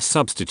seem less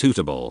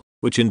substitutable,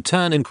 which in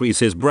turn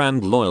increases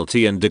brand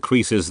loyalty and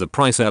decreases the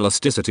price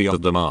elasticity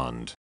of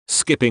demand.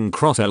 Skipping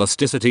cross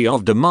elasticity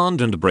of demand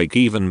and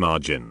break-even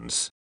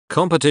margins.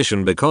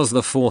 Competition. Because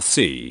the fourth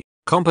C,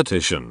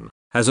 competition,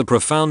 has a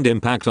profound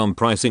impact on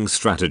pricing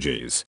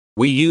strategies,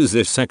 we use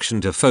this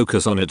section to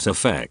focus on its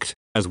effect,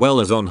 as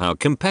well as on how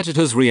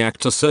competitors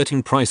react to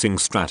certain pricing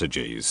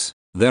strategies.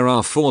 There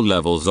are 4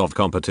 levels of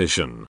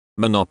competition: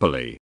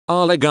 monopoly,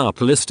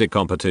 oligopolistic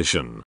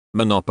competition,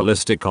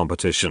 monopolistic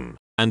competition,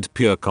 and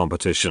pure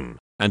competition,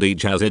 and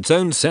each has its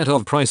own set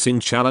of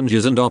pricing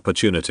challenges and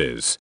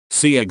opportunities.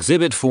 See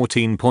Exhibit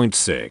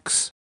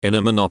 14.6. In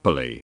a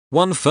monopoly,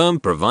 one firm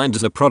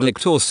provides a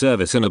product or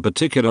service in a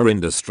particular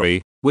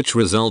industry, which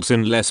results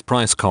in less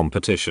price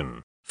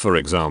competition. For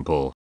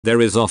example,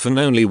 there is often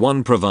only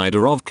one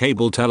provider of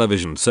cable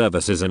television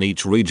services in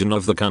each region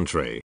of the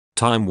country.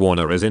 Time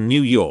Warner is in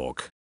New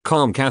York,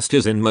 Comcast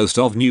is in most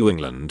of New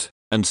England,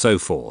 and so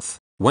forth.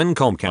 When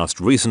Comcast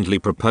recently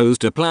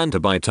proposed a plan to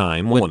buy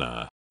Time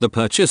Warner, The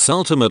purchase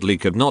ultimately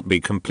could not be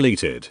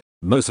completed,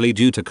 mostly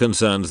due to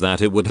concerns that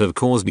it would have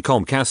caused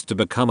Comcast to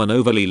become an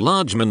overly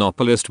large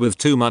monopolist with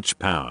too much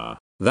power.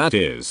 That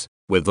is,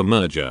 with the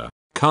merger,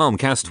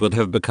 Comcast would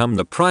have become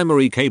the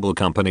primary cable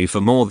company for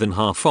more than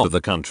half of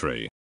the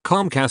country.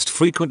 Comcast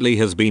frequently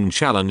has been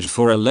challenged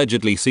for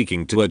allegedly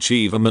seeking to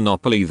achieve a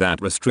monopoly that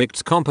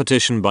restricts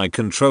competition by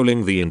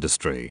controlling the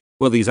industry.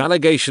 Were these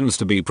allegations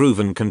to be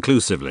proven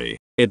conclusively,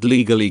 it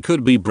legally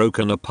could be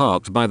broken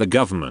apart by the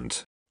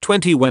government.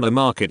 20. When a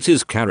market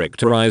is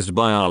characterized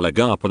by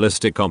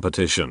oligopolistic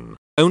competition,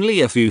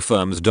 only a few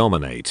firms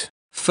dominate.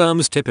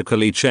 Firms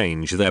typically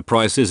change their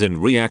prices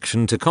in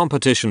reaction to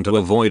competition to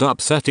avoid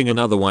upsetting an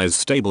otherwise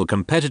stable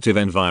competitive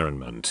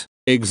environment.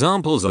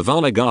 Examples of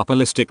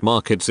oligopolistic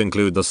markets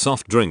include the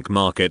soft drink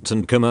market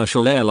and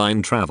commercial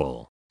airline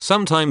travel.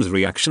 Sometimes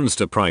reactions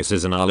to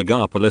prices in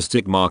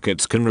oligopolistic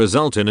markets can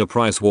result in a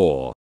price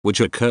war,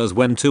 which occurs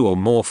when two or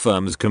more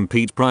firms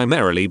compete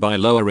primarily by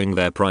lowering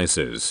their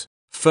prices.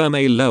 Firm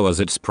A lowers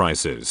its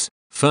prices.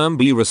 Firm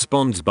B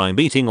responds by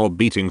meeting or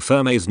beating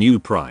Firm A's new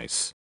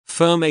price.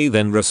 Firm A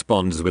then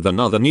responds with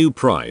another new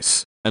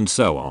price, and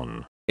so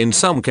on. In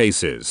some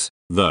cases,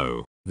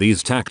 though,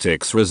 these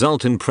tactics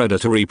result in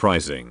predatory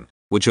pricing,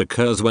 which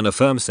occurs when a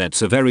firm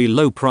sets a very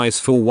low price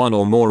for one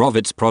or more of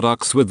its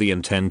products with the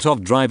intent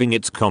of driving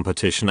its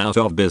competition out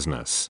of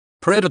business.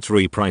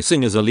 Predatory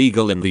pricing is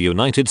illegal in the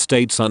United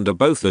States under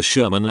both the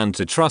Sherman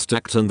Antitrust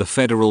Act and the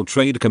Federal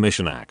Trade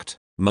Commission Act.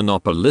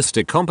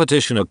 Monopolistic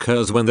competition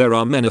occurs when there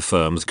are many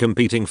firms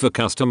competing for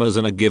customers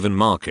in a given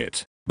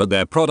market, but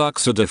their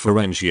products are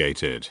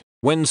differentiated.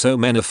 When so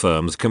many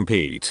firms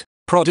compete,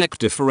 product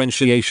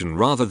differentiation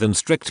rather than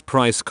strict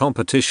price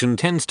competition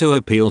tends to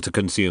appeal to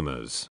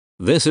consumers.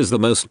 This is the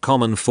most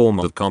common form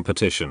of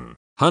competition.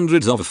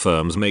 Hundreds of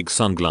firms make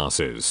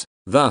sunglasses.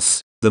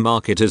 Thus, the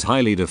market is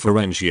highly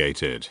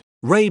differentiated.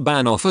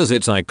 Ray-Ban offers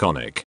its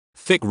iconic,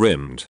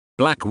 thick-rimmed,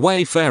 black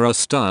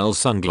Wayfarer-style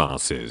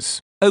sunglasses.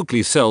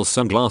 Oakley sells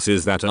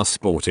sunglasses that are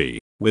sporty,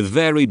 with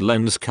varied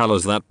lens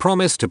colors that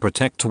promise to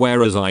protect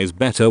wearers' eyes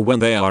better when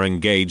they are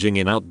engaging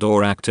in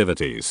outdoor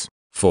activities.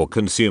 For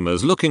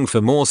consumers looking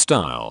for more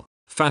style,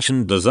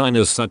 fashion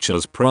designers such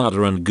as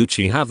Prada and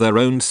Gucci have their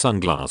own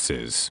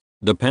sunglasses.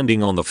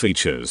 Depending on the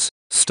features,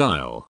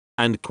 style,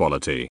 and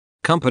quality,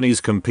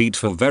 companies compete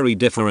for very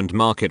different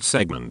market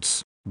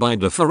segments. By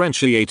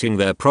differentiating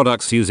their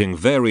products using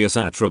various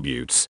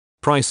attributes,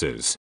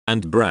 prices,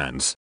 and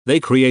brands, they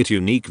create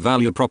unique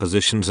value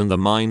propositions in the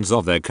minds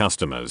of their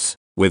customers.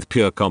 With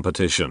pure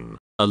competition,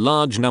 a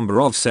large number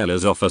of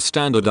sellers offer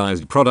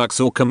standardized products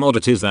or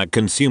commodities that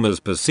consumers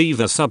perceive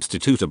as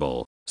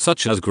substitutable,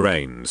 such as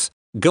grains,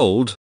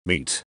 gold,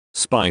 meat,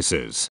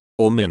 spices,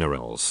 or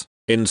minerals.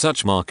 In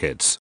such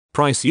markets,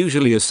 price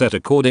usually is set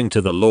according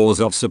to the laws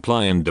of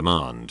supply and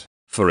demand.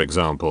 For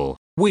example,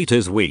 wheat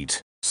is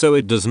wheat, so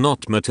it does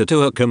not matter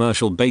to a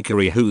commercial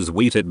bakery whose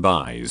wheat it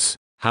buys.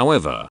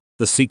 However,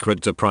 the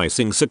secret to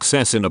pricing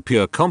success in a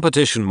pure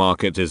competition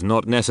market is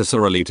not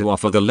necessarily to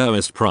offer the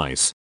lowest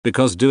price,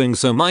 because doing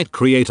so might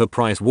create a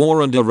price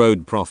war and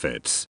erode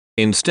profits.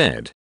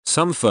 Instead,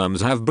 some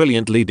firms have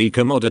brilliantly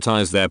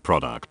decommoditized their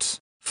products.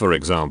 For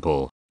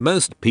example,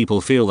 most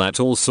people feel that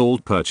all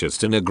salt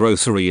purchased in a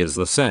grocery is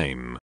the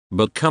same,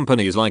 but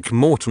companies like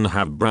Morton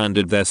have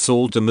branded their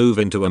salt to move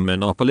into a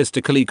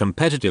monopolistically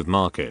competitive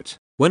market.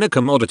 When a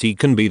commodity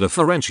can be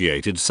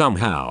differentiated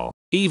somehow,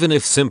 even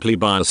if simply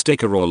by a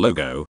sticker or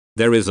logo,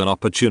 there is an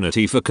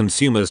opportunity for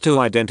consumers to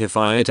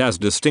identify it as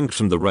distinct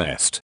from the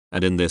rest,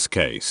 and in this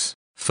case,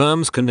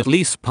 firms can at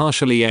least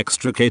partially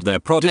extricate their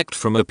product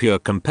from a pure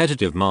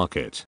competitive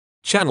market.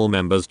 Channel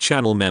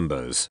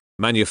members,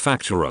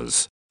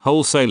 manufacturers,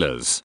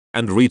 wholesalers,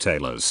 and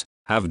retailers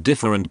have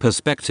different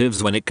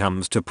perspectives when it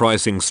comes to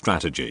pricing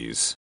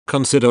strategies.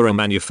 Consider a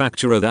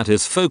manufacturer that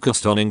is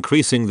focused on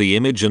increasing the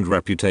image and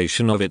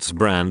reputation of its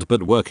brand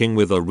but working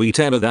with a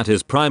retailer that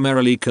is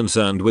primarily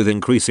concerned with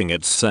increasing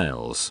its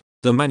sales.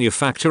 The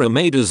manufacturer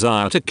may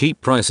desire to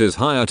keep prices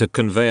higher to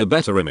convey a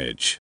better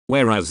image,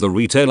 whereas the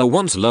retailer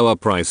wants lower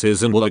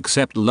prices and will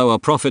accept lower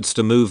profits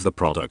to move the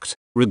product,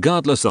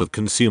 regardless of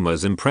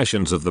consumers'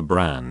 impressions of the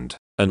brand.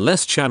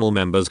 Unless channel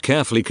members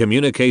carefully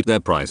communicate their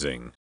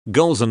pricing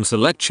goals and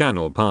select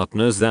channel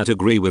partners that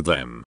agree with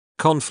them,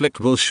 conflict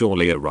will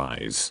surely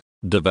arise.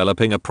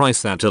 Developing a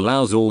price that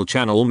allows all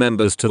channel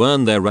members to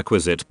earn their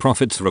requisite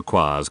profits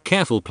requires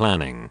careful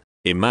planning.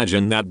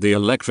 Imagine that the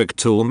electric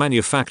tool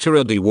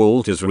manufacturer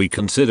DeWalt is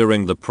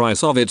reconsidering the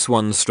price of its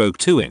 1/2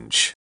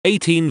 2-inch,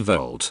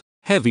 18-volt,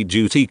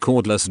 heavy-duty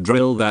cordless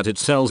drill that it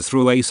sells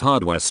through Ace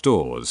Hardware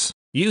stores.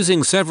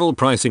 Using several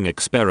pricing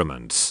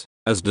experiments,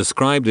 as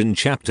described in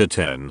Chapter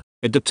 10,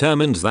 it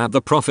determines that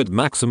the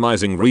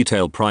profit-maximizing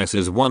retail price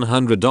is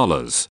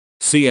 $100.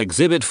 See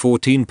Exhibit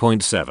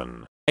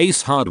 14.7.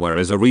 Ace Hardware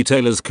is a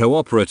retailer's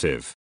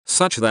cooperative,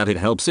 such that it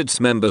helps its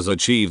members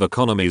achieve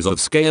economies of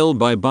scale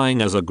by buying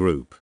as a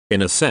group.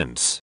 In a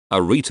sense,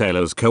 a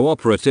retailer's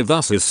cooperative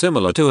thus is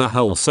similar to a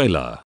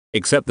wholesaler,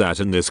 except that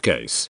in this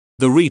case,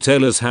 the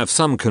retailers have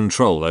some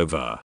control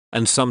over,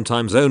 and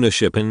sometimes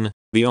ownership in,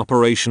 The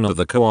operation of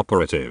the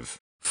cooperative.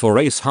 For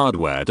Ace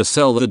Hardware to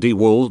sell the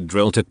DeWalt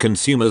drill to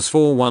consumers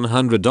for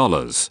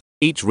 $100,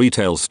 each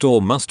retail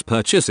store must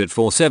purchase it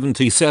for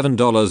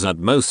 $77 at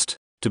most.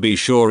 To be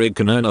sure, it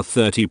can earn a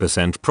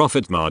 30%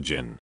 profit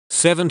margin.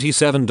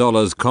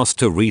 $77 cost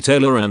to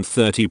retailer and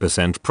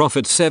 30%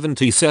 profit.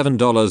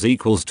 $77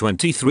 equals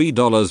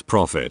 $23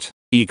 profit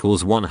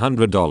equals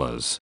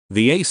 $100.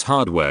 The Ace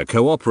Hardware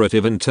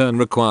cooperative in turn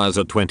requires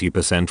a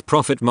 20%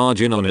 profit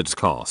margin on its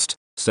cost,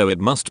 so it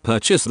must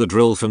purchase the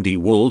drill from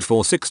DeWalt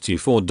for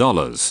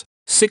 $64.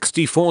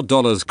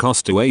 $64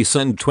 cost to Ace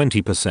and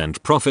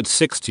 20% profit.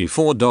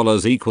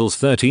 $64 equals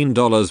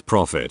 $13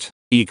 profit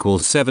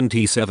equals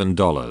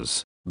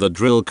 $77. The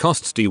drill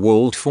costs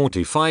DeWalt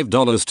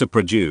 $45 to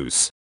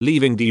produce,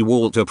 leaving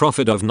DeWalt a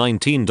profit of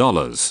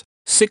 $19.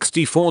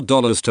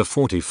 $64 to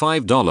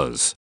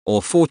 $45,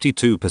 or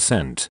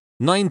 42%,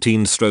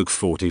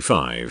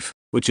 19/45,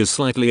 which is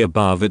slightly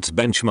above its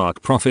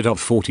benchmark profit of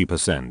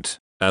 40%.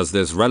 As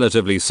this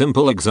relatively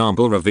simple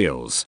example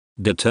reveals,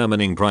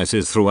 determining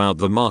prices throughout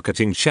the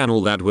marketing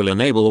channel that will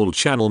enable all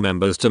channel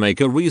members to make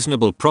a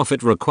reasonable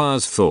profit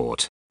requires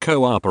thought,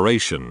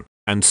 cooperation,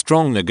 and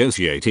strong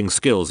negotiating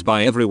skills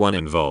by everyone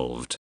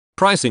involved.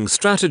 Pricing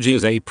strategy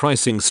is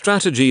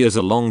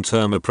a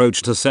long-term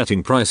approach to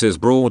setting prices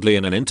broadly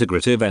in an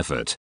integrative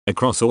effort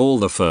across all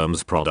the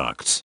firm's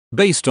products,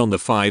 based on the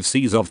 5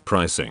 C's of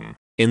pricing.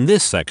 In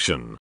this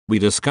section, we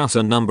discuss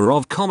a number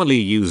of commonly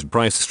used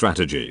price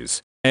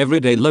strategies: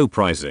 everyday low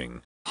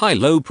pricing,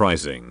 high-low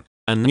pricing,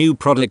 and new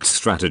product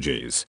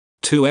strategies.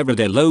 2.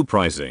 Everyday low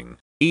pricing,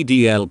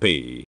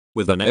 EDLP.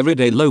 With an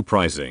everyday low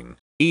pricing,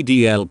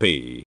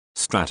 EDLP,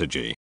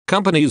 strategy,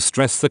 companies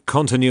stress the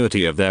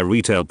continuity of their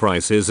retail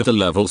prices at a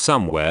level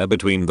somewhere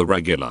between the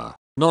regular,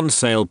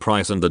 non-sale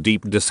price and the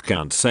deep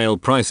discount sale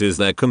prices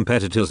their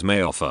competitors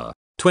may offer.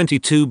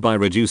 22. By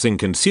reducing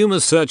consumer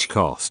search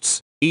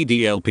costs,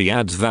 EDLP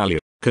adds value.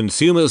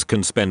 Consumers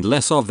can spend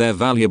less of their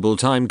valuable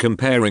time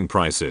comparing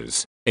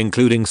prices,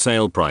 including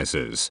sale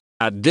prices,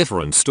 at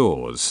different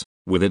stores.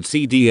 With its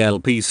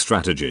EDLP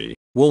strategy,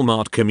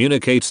 Walmart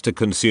communicates to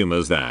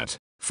consumers that,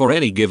 for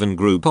any given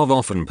group of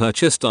often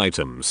purchased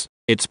items,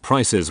 its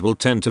prices will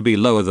tend to be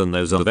lower than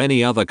those of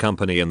any other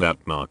company in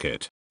that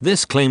market.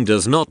 This claim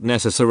does not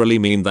necessarily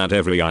mean that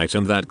every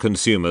item that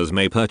consumers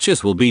may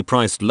purchase will be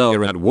priced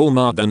lower at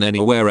Walmart than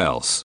anywhere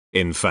else.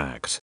 In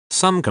fact,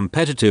 some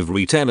competitive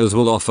retailers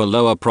will offer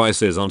lower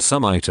prices on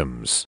some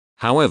items.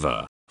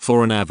 However,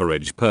 for an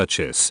average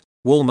purchase,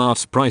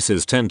 Walmart's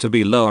prices tend to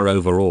be lower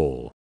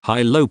overall.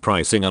 High-low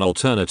pricing. An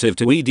alternative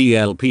to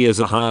EDLP is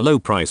a high-low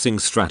pricing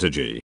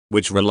strategy,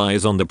 which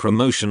relies on the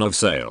promotion of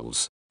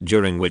sales,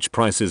 during which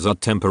prices are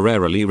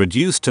temporarily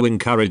reduced to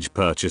encourage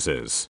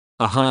purchases.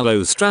 A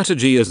high-low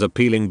strategy is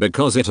appealing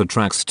because it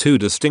attracts 2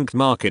 distinct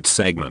market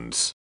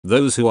segments: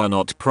 those who are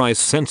not price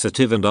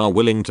sensitive and are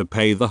willing to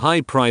pay the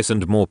high price,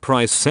 and more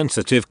price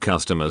sensitive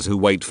customers who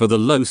wait for the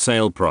low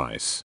sale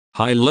price.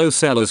 High-low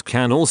sellers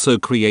can also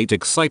create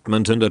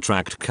excitement and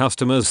attract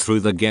customers through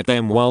the get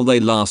them while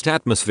they last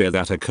atmosphere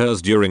that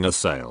occurs during a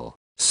sale.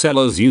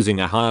 Sellers using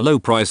a high-low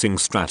pricing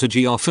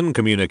strategy often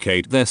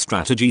communicate their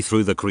strategy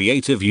through the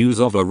creative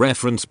use of a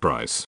reference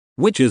price,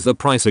 which is the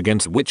price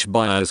against which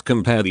buyers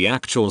compare the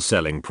actual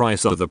selling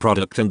price of the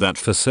product, and that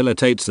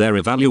facilitates their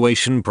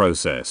evaluation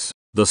process.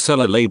 The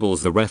seller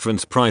labels the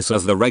reference price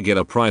as the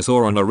regular price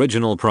or an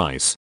original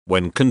price.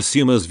 When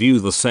consumers view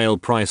the sale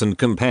price and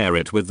compare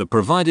it with the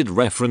provided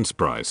reference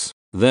price,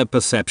 their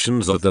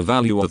perceptions of the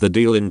value of the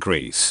deal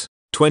increase.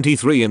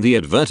 23. In the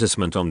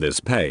advertisement on this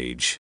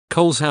page,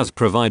 Kohl's has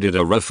provided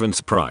a reference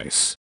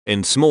price,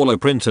 in smaller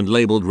print and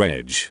labeled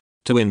Reg,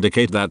 to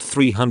indicate that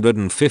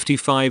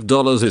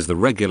 $355 is the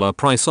regular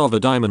price of a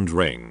diamond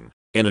ring.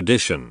 In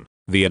addition,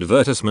 the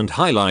advertisement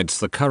highlights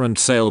the current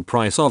sale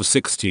price of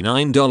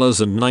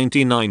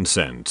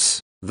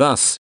 $69.99.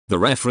 Thus, the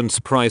reference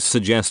price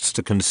suggests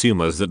to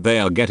consumers that they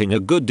are getting a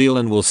good deal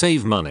and will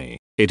save money.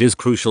 It is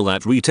crucial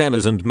that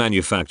retailers and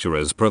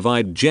manufacturers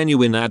provide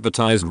genuine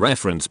advertised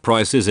reference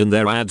prices in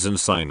their ads and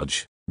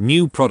signage.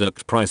 New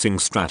product pricing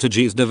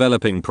strategies.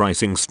 Developing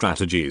pricing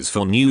strategies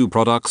for new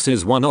products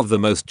is one of the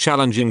most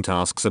challenging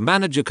tasks a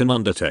manager can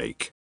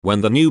undertake.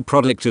 When the new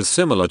product is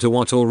similar to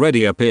what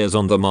already appears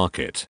on the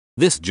market,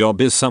 this job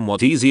is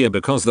somewhat easier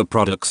because the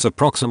product's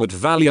approximate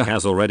value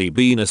has already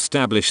been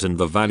established and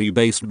the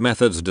value-based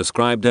methods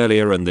described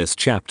earlier in this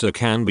chapter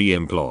can be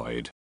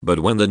employed. But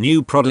when the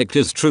new product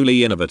is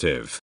truly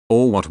innovative,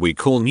 or what we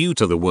call new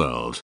to the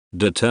world,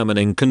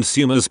 determining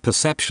consumers'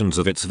 perceptions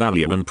of its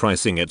value and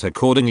pricing it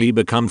accordingly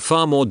become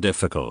far more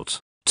difficult.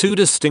 2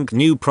 distinct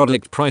new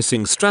product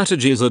pricing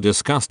strategies are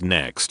discussed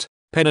next: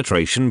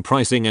 penetration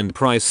pricing and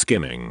price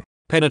skimming.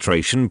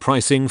 Penetration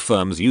pricing.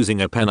 Firms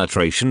using a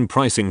penetration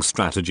pricing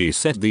strategy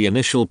set the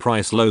initial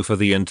price low for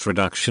the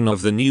introduction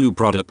of the new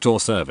product or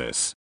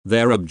service.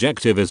 Their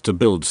objective is to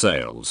build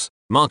sales,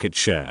 market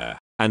share,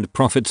 and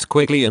profits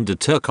quickly and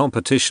deter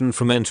competition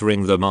from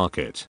entering the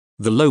market.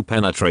 The low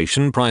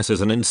penetration price is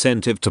an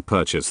incentive to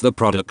purchase the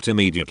product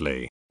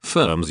immediately.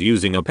 Firms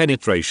using a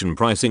penetration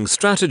pricing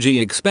strategy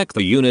expect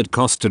the unit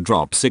cost to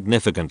drop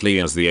significantly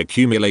as the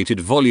accumulated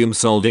volume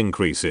sold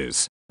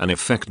increases, an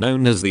effect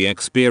known as the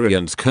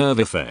experience curve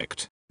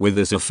effect. With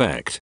this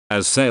effect,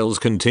 as sales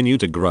continue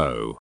to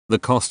grow, the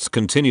costs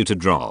continue to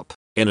drop,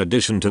 in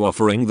addition to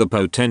offering the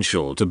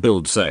potential to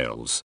build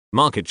sales,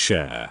 market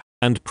share,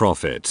 and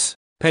profits.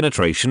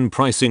 Penetration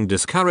pricing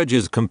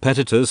discourages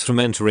competitors from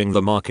entering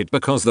the market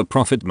because the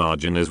profit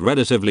margin is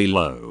relatively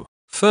low.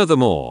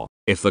 Furthermore,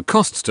 if the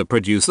costs to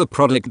produce the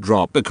product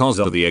drop because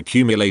of the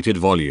accumulated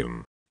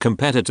volume,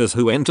 competitors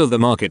who enter the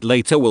market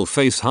later will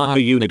face higher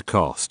unit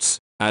costs,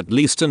 at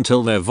least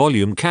until their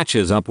volume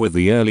catches up with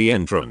the early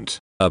entrant.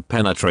 A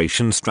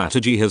penetration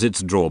strategy has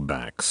its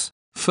drawbacks.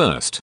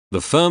 First,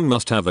 the firm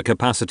must have the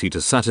capacity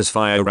to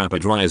satisfy a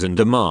rapid rise in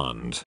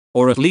demand,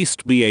 or at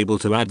least be able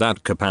to add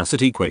that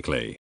capacity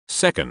quickly.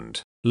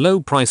 Second, low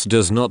price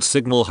does not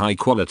signal high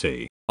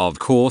quality. Of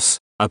course,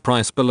 a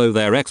price below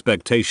their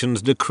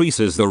expectations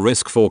decreases the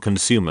risk for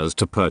consumers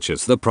to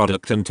purchase the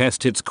product and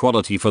test its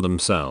quality for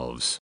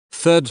themselves.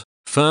 Third,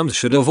 firms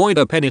should avoid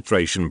a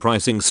penetration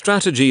pricing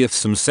strategy if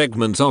some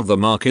segments of the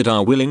market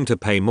are willing to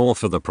pay more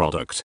for the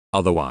product.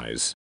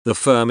 Otherwise, the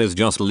firm is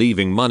just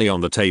leaving money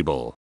on the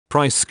table.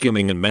 Price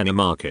skimming in many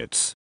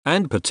markets,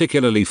 and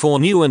particularly for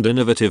new and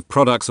innovative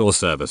products or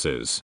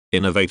services,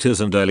 innovators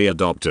and early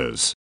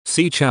adopters,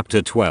 see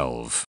Chapter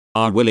 12,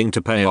 are willing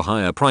to pay a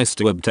higher price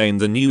to obtain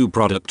the new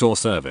product or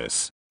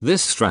service.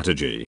 This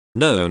strategy,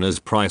 known as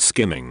price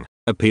skimming,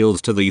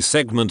 appeals to these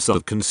segments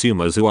of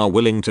consumers who are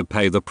willing to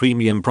pay the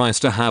premium price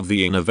to have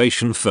the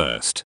innovation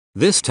first.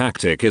 This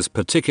tactic is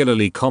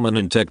particularly common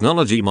in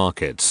technology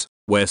markets,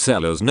 where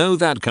sellers know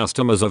that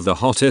customers of the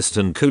hottest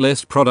and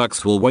coolest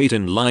products will wait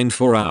in line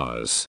for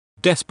hours,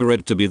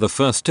 desperate to be the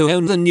first to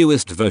own the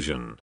newest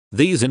version.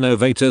 These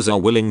innovators are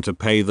willing to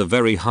pay the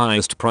very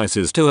highest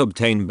prices to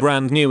obtain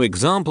brand new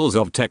examples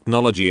of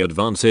technology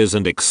advances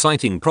and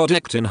exciting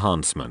product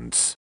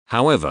enhancements.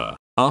 However,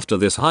 after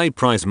this high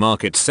price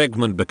market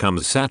segment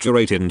becomes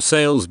saturated and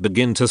sales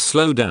begin to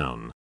slow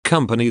down,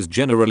 companies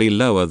generally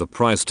lower the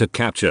price to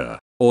capture,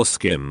 or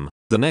skim,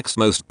 the next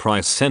most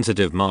price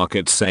sensitive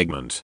market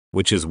segment,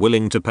 which is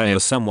willing to pay a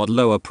somewhat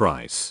lower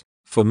price.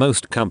 For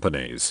most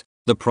companies,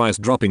 the price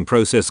dropping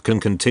process can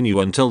continue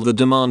until the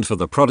demand for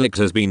the product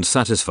has been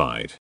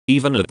satisfied.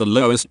 Even at the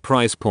lowest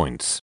price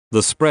points,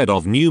 the spread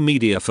of new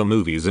media for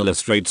movies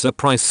illustrates a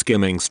price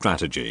skimming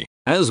strategy.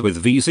 As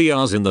with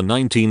VCRs in the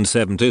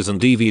 1970s and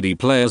DVD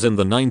players in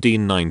the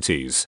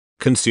 1990s,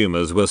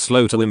 consumers were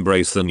slow to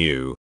embrace the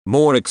new,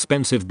 more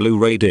expensive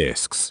Blu-ray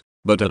discs.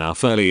 But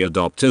enough early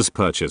adopters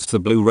purchased the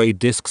Blu-ray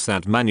discs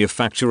that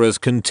manufacturers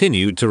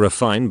continued to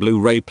refine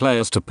Blu-ray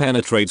players to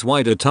penetrate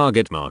wider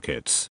target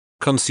markets.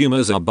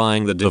 Consumers are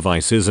buying the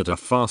devices at a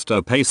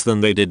faster pace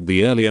than they did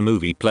the earlier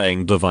movie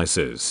playing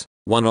devices.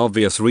 One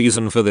obvious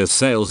reason for this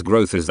sales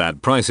growth is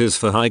that prices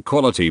for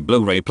high-quality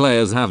Blu-ray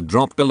players have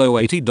dropped below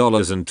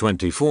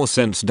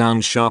 $80.24,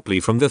 down sharply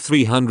from the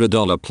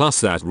 $300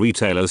 plus that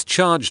retailers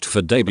charged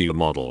for debut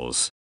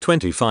models.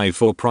 25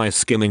 For price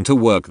skimming to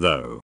work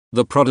though,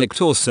 the product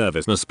or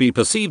service must be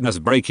perceived as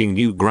breaking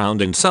new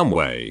ground in some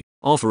way,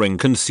 offering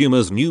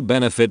consumers new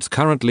benefits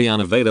currently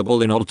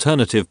unavailable in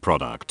alternative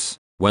products.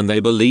 When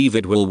they believe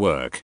it will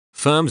work,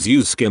 firms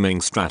use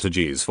skimming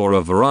strategies for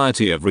a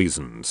variety of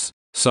reasons.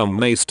 Some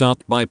may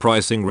start by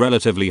pricing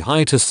relatively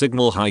high to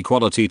signal high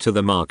quality to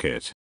the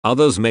market.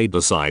 Others may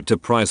decide to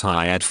price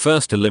high at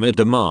first to limit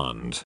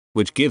demand,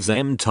 which gives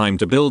them time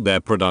to build their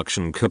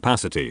production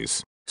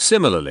capacities.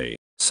 Similarly,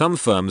 some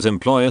firms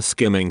employ a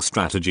skimming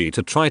strategy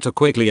to try to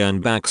quickly earn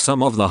back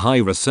some of the high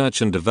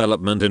research and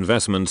development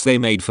investments they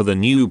made for the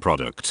new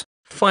product.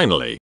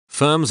 Finally,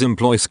 firms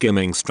employ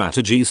skimming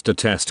strategies to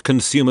test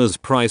consumers'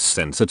 price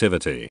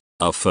sensitivity.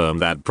 A firm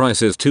that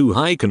prices too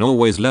high can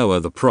always lower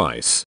the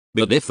price,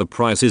 but if the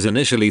price is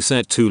initially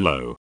set too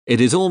low, it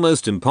is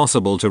almost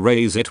impossible to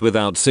raise it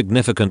without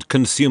significant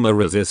consumer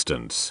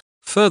resistance.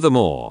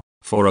 Furthermore,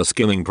 for a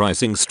skimming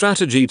pricing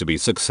strategy to be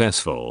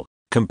successful,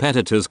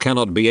 competitors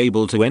cannot be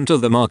able to enter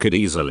the market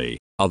easily.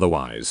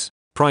 Otherwise,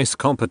 price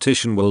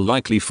competition will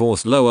likely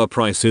force lower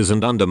prices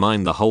and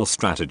undermine the whole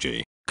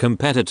strategy.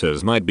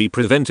 Competitors might be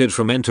prevented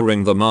from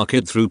entering the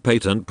market through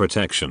patent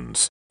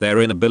protections, their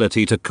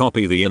inability to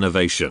copy the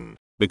innovation,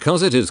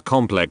 because it is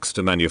complex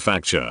to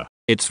manufacture,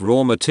 its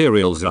raw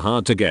materials are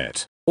hard to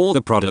get, or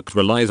the product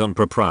relies on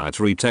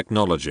proprietary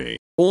technology,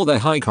 or the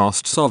high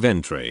costs of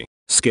entry.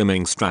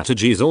 Skimming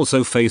strategies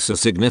also face a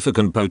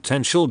significant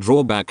potential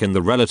drawback in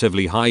the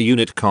relatively high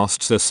unit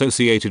costs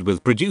associated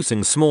with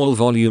producing small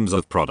volumes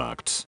of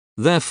products.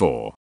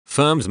 Therefore,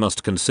 firms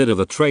must consider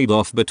the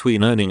trade-off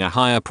between earning a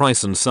higher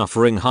price and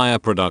suffering higher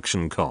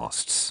production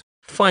costs.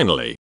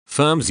 Finally,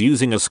 firms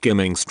using a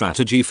skimming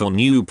strategy for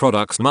new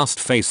products must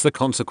face the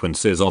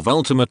consequences of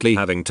ultimately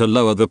having to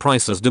lower the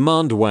price as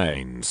demand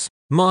wanes,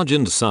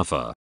 margins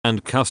suffer,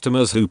 and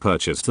customers who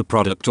purchase the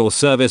product or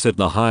service at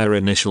the higher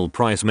initial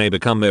price may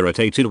become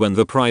irritated when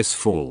the price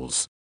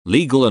falls.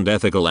 Legal and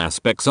ethical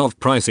aspects of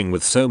pricing.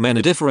 With so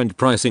many different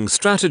pricing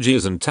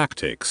strategies and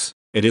tactics,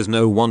 It is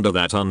no wonder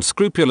that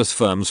unscrupulous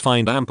firms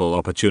find ample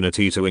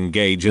opportunity to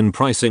engage in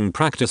pricing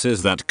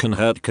practices that can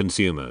hurt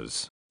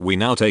consumers. We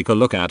now take a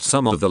look at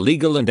some of the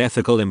legal and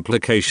ethical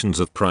implications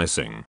of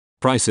pricing.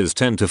 Prices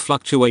tend to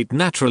fluctuate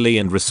naturally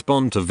and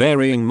respond to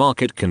varying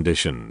market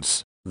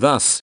conditions.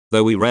 Thus,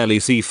 though we rarely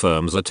see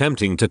firms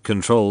attempting to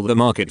control the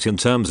market in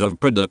terms of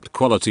product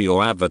quality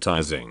or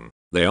advertising,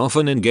 they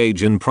often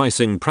engage in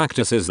pricing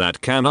practices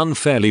that can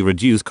unfairly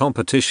reduce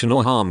competition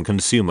or harm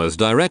consumers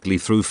directly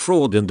through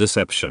fraud and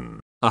deception.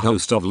 A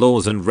host of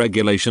laws and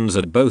regulations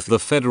at both the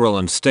federal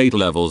and state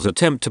levels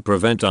attempt to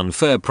prevent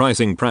unfair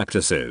pricing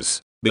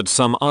practices, but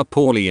some are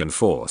poorly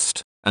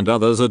enforced, and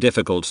others are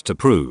difficult to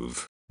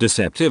prove.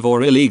 Deceptive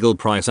or illegal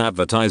price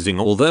advertising.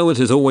 Although it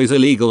is always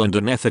illegal and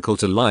unethical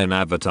to lie in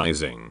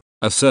advertising,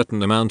 a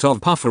certain amount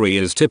of puffery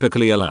is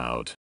typically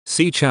allowed.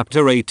 See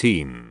Chapter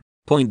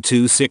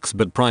 18.26.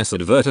 But price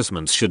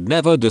advertisements should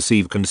never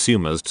deceive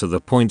consumers to the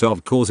point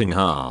of causing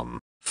harm.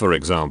 For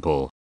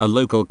example, a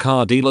local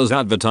car dealer's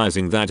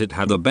advertising that it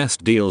had the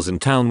best deals in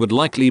town would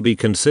likely be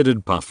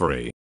considered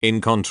puffery.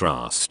 In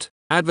contrast,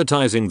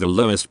 advertising the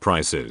lowest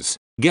prices,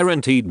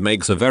 guaranteed,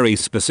 makes a very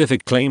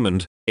specific claim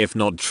and, if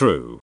not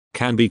true,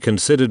 can be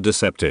considered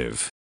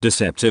deceptive.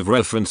 Deceptive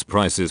reference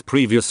prices.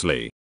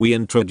 Previously, we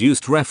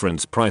introduced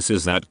reference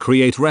prices that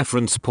create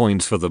reference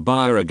points for the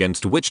buyer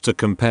against which to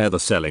compare the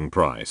selling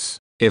price.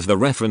 If the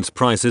reference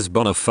price is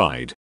bona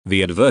fide,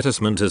 the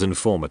advertisement is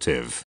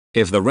informative.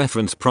 If the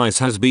reference price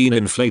has been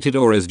inflated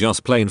or is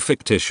just plain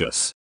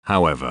fictitious,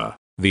 however,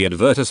 the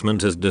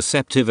advertisement is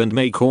deceptive and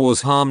may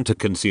cause harm to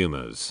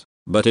consumers.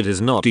 But it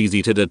is not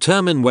easy to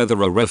determine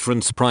whether a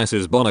reference price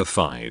is bona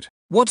fide.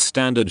 What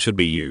standard should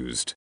be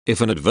used? If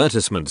an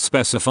advertisement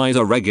specifies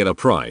a regular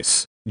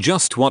price,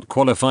 just what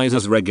qualifies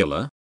as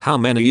regular? How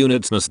many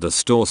units must the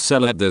store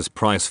sell at this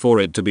price for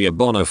it to be a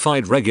bona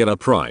fide regular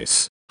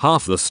price?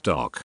 Half the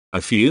stock?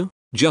 A few?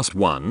 Just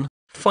one?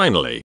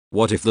 Finally,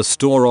 what if the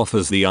store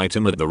offers the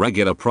item at the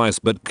regular price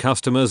but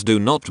customers do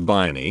not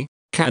buy any?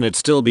 Can it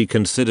still be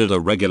considered a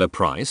regular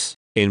price?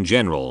 In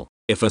general,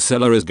 if a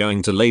seller is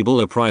going to label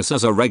a price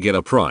as a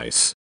regular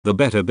price, the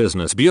Better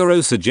Business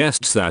Bureau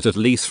suggests that at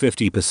least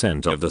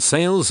 50% of the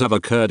sales have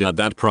occurred at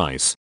that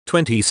price.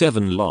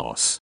 27.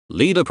 Loss.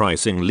 Leader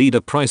pricing. Leader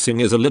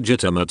pricing is a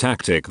legitimate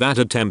tactic that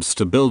attempts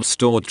to build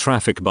store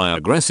traffic by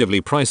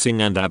aggressively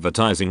pricing and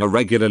advertising a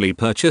regularly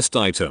purchased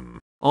item,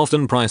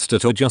 often priced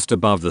at or just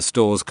above the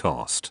store's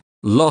cost.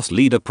 Loss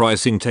leader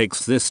pricing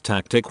takes this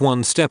tactic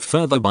one step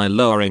further by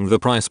lowering the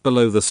price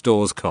below the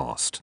store's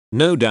cost.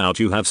 No doubt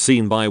you have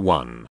seen buy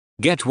one,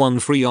 get one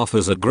free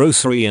offers at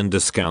grocery and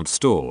discount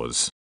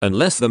stores.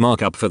 Unless the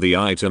markup for the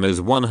item is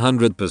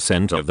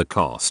 100% of the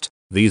cost,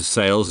 these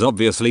sales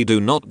obviously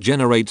do not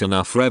generate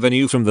enough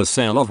revenue from the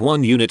sale of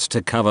one unit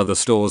to cover the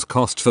store's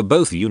cost for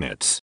both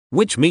units,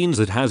 which means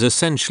it has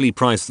essentially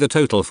priced the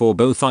total for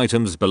both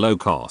items below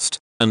cost,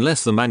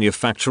 unless the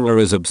manufacturer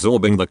is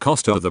absorbing the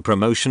cost of the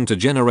promotion to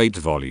generate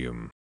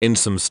volume. In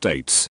some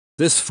states,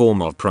 this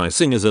form of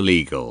pricing is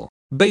illegal.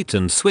 Bait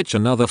and switch.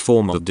 Another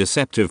form of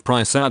deceptive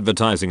price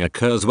advertising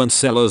occurs when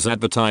sellers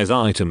advertise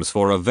items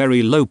for a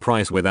very low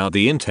price without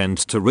the intent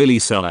to really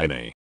sell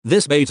any.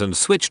 This bait and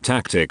switch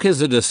tactic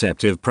is a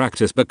deceptive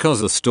practice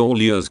because the store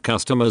lures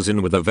customers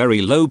in with a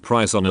very low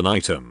price on an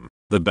item,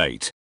 the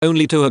bait,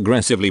 only to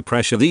aggressively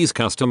pressure these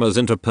customers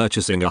into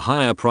purchasing a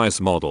higher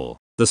price model,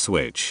 the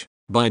switch,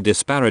 by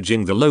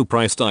disparaging the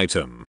low-priced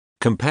item,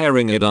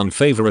 comparing it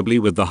unfavorably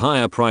with the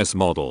higher price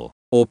model,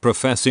 or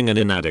professing an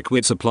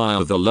inadequate supply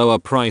of the lower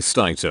priced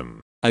item.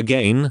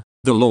 Again,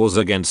 the laws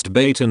against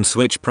bait and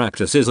switch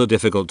practices are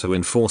difficult to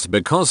enforce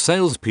because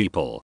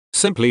salespeople,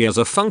 simply as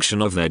a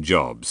function of their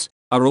jobs,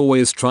 are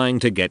always trying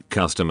to get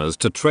customers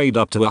to trade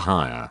up to a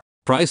higher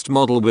priced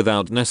model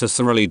without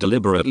necessarily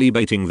deliberately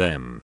baiting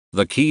them.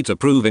 The key to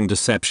proving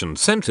deception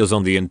centers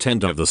on the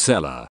intent of the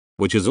seller,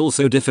 which is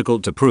also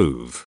difficult to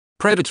prove.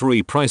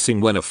 Predatory pricing.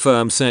 When a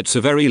firm sets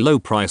a very low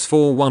price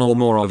for one or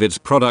more of its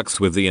products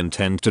with the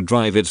intent to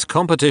drive its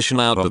competition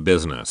out of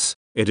business,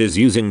 it is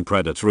using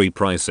predatory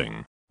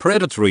pricing.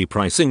 Predatory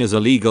pricing is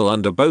illegal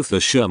under both the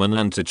Sherman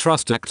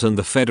Antitrust Act and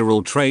the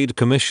Federal Trade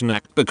Commission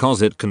Act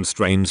because it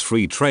constrains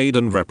free trade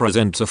and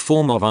represents a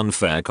form of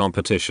unfair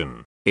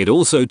competition. It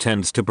also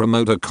tends to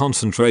promote a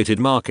concentrated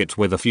market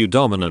with a few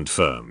dominant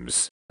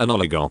firms, an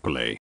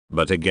oligopoly.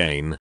 But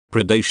again,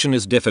 predation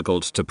is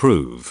difficult to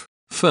prove.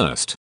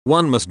 First,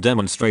 one must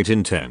demonstrate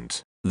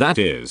intent. That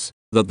is,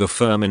 that the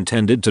firm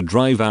intended to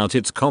drive out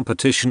its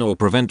competition or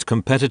prevent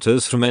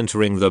competitors from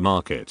entering the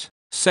market.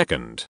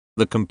 Second,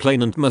 the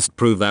complainant must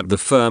prove that the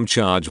firm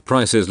charged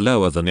prices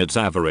lower than its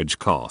average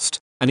cost,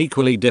 an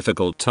equally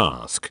difficult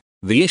task.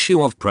 The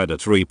issue of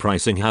predatory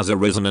pricing has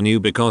arisen anew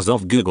because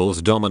of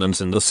Google's dominance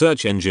in the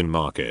search engine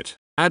market.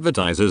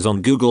 Advertisers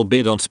on Google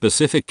bid on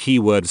specific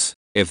keywords.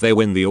 If they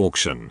win the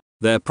auction,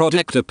 their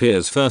product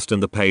appears first in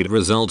the paid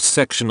results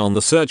section on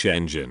the search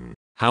engine.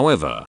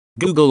 However,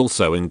 Google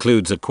also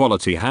includes a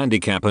quality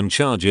handicap and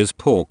charges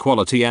poor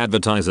quality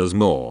advertisers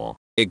more.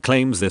 It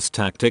claims this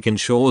tactic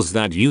ensures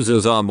that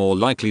users are more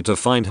likely to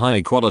find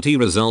high quality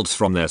results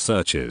from their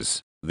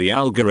searches. The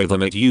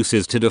algorithm it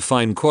uses to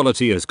define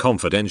quality is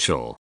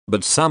confidential,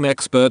 but some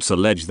experts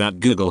allege that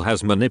Google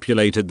has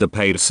manipulated the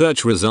paid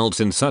search results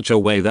in such a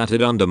way that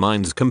it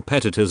undermines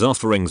competitors'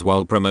 offerings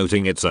while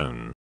promoting its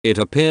own. It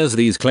appears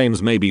these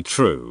claims may be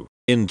true.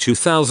 In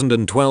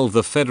 2012,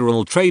 the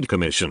Federal Trade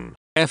Commission,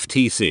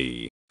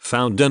 FTC,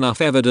 found enough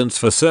evidence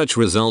for search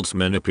results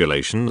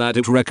manipulation that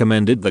it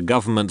recommended the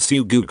government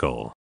sue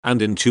Google.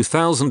 And in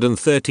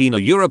 2013, a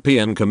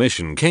European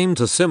Commission came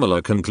to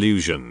similar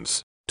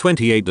conclusions.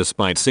 28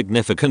 Despite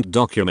significant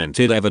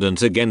documented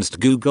evidence against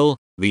Google,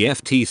 the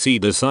FTC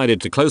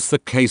decided to close the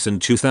case in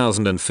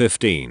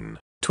 2015.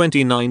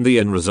 29 The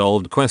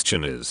unresolved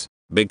question is,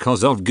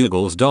 because of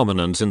Google's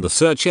dominance in the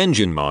search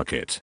engine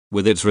market,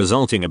 with its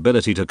resulting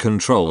ability to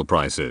control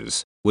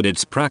prices, would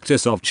its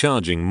practice of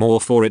charging more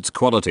for its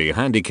quality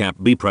handicap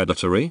be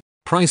predatory?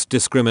 Price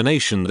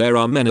discrimination. There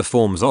are many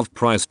forms of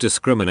price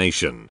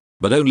discrimination,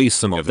 but only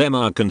some of them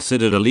are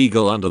considered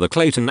illegal under the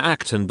Clayton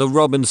Act and the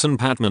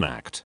Robinson-Patman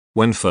Act.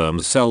 When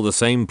firms sell the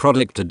same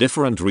product to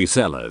different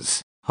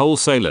resellers,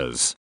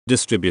 wholesalers,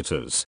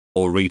 distributors,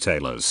 or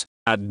retailers,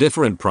 at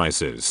different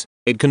prices,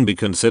 it can be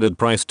considered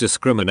price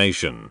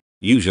discrimination.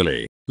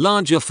 Usually,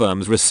 larger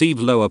firms receive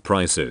lower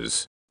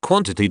prices.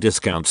 Quantity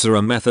discounts are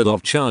a method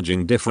of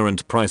charging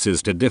different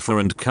prices to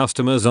different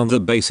customers on the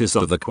basis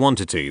of the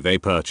quantity they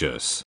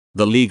purchase.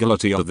 The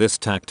legality of this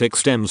tactic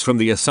stems from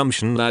the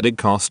assumption that it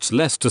costs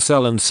less to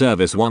sell and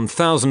service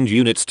 1,000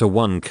 units to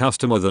one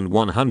customer than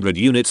 100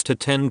 units to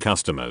 10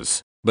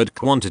 customers. But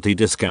quantity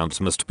discounts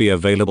must be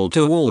available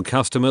to all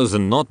customers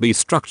and not be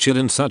structured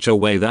in such a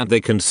way that they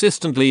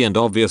consistently and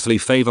obviously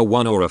favor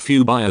one or a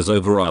few buyers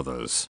over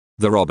others.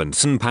 The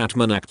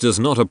Robinson-Patman Act does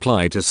not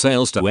apply to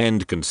sales to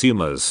end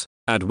consumers,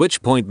 at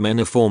which point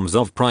many forms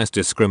of price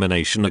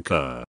discrimination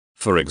occur.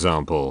 For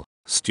example,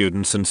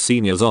 students and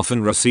seniors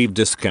often receive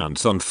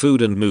discounts on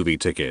food and movie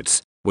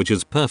tickets, which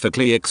is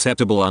perfectly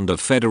acceptable under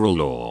federal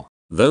law.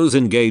 Those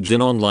engaged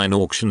in online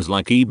auctions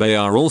like eBay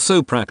are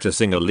also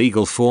practicing a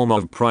legal form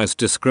of price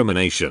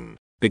discrimination,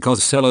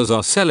 because sellers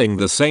are selling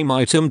the same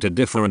item to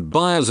different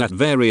buyers at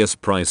various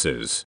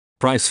prices.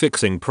 Price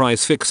fixing.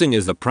 Price fixing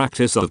is the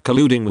practice of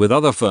colluding with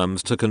other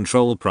firms to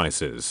control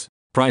prices.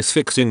 Price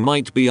fixing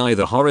might be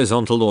either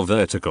horizontal or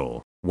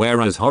vertical.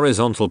 Whereas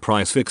horizontal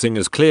price fixing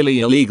is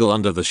clearly illegal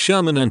under the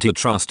Sherman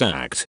Antitrust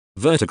Act,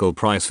 vertical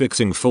price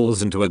fixing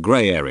falls into a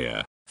gray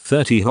area.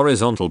 30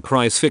 Horizontal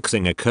price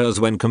fixing occurs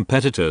when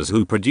competitors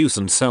who produce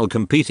and sell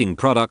competing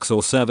products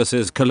or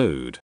services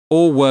collude,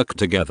 or work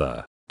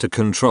together, to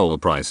control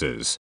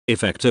prices,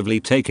 effectively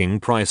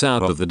taking price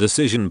out of the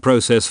decision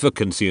process for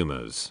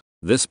consumers.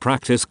 This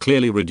practice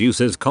clearly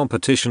reduces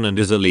competition and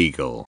is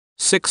illegal.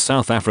 6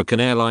 South African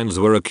airlines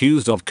were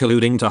accused of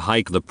colluding to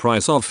hike the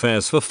price of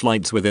fares for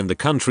flights within the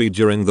country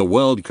during the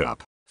World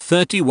Cup.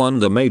 31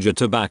 The major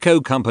tobacco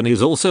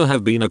companies also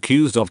have been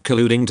accused of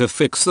colluding to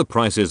fix the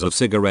prices of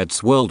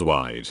cigarettes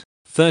worldwide.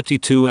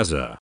 32 As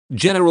a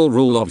general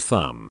rule of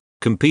thumb,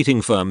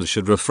 competing firms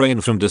should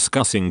refrain from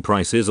discussing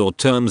prices or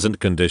terms and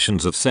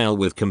conditions of sale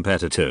with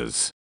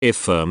competitors. If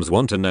firms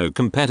want to know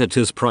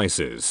competitors'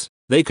 prices,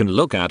 they can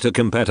look at a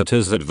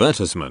competitor's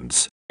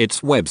advertisements,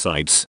 its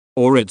websites,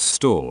 or its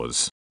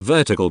stores.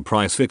 Vertical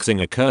price fixing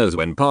occurs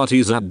when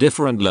parties at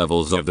different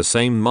levels of the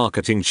same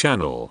marketing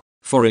channel,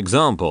 for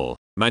example,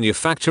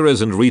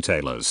 manufacturers and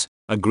retailers,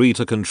 agree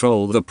to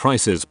control the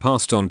prices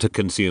passed on to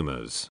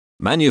consumers.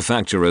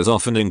 Manufacturers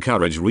often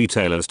encourage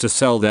retailers to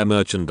sell their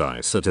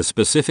merchandise at a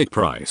specific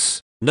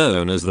price,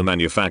 known as the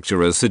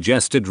manufacturer's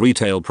suggested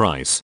retail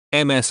price,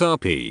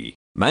 MSRP.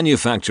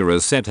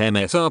 Manufacturers set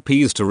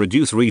MSRPs to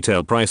reduce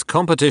retail price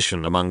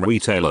competition among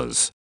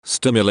retailers,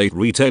 stimulate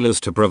retailers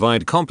to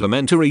provide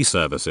complementary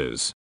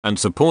services, and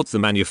support the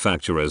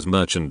manufacturer's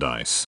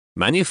merchandise.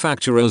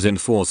 Manufacturers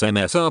enforce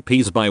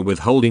MSRPs by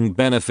withholding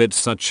benefits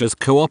such as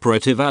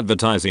cooperative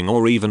advertising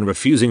or even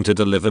refusing to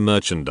deliver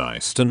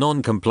merchandise to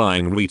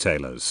non-complying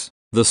retailers.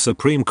 The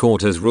Supreme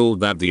Court has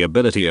ruled that the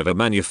ability of a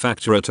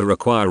manufacturer to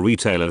require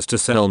retailers to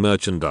sell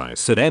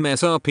merchandise at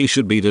MSRP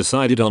should be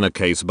decided on a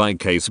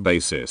case-by-case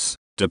basis,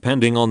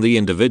 depending on the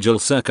individual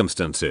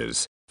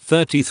circumstances.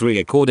 33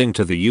 According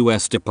to the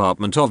U.S.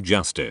 Department of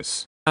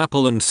Justice,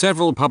 Apple and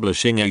several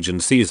publishing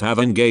agencies have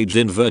engaged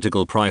in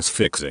vertical price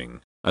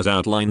fixing, as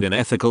outlined in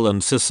Ethical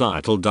and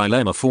Societal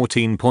Dilemma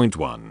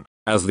 14.1.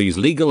 As these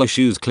legal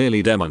issues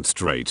clearly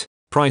demonstrate,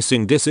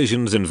 pricing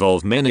decisions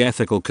involve many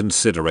ethical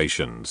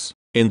considerations.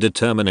 In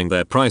determining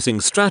their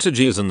pricing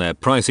strategies and their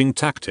pricing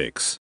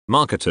tactics,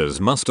 marketers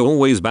must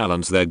always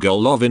balance their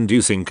goal of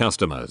inducing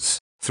customers,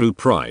 through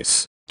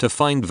price, to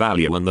find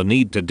value and the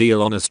need to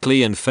deal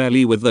honestly and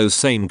fairly with those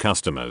same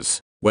customers.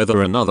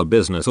 Whether another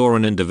business or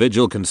an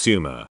individual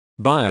consumer,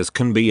 buyers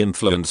can be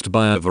influenced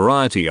by a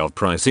variety of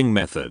pricing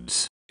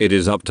methods. It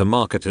is up to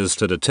marketers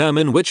to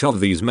determine which of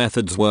these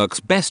methods works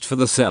best for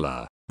the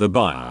seller, the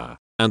buyer,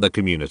 and the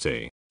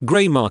community.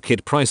 Gray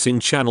market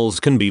pricing channels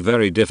can be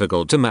very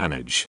difficult to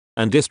manage,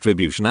 and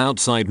distribution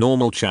outside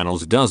normal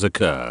channels does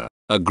occur.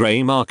 A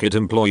gray market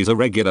employs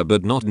irregular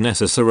but not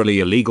necessarily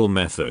illegal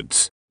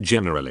methods.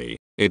 Generally,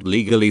 It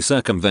legally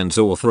circumvents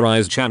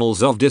authorized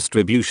channels of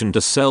distribution to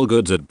sell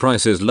goods at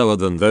prices lower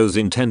than those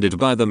intended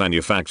by the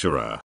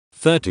manufacturer.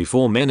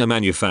 34. Many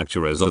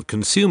manufacturers of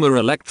consumer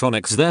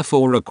electronics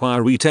therefore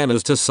require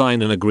retailers to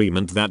sign an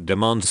agreement that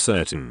demands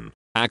certain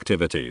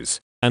activities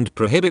and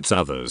prohibits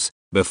others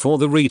before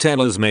the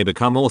retailers may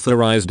become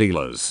authorized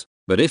dealers.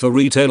 But if a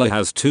retailer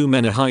has too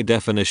many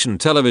high-definition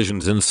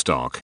televisions in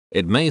stock,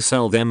 it may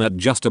sell them at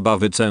just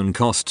above its own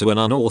cost to an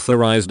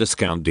unauthorized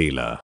discount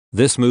dealer.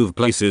 This move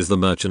places the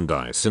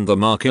merchandise in the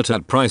market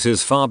at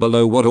prices far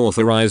below what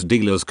authorized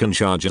dealers can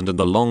charge, and in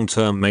the long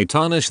term may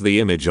tarnish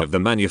the image of the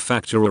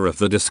manufacturer if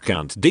the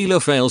discount dealer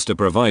fails to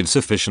provide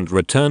sufficient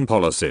return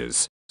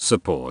policies,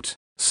 support,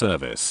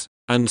 service,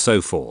 and so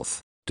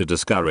forth. To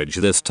discourage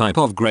this type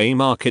of gray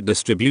market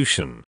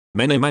distribution,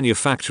 many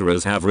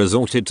manufacturers have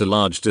resorted to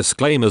large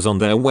disclaimers on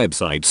their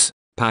websites,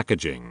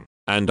 packaging,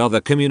 and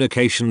other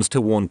communications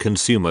to warn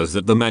consumers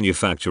that the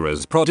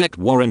manufacturer's product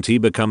warranty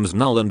becomes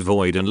null and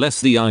void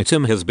unless the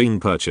item has been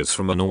purchased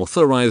from an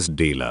authorized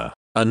dealer.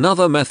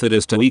 Another method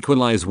is to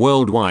equalize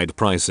worldwide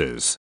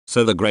prices,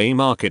 so the gray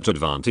market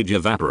advantage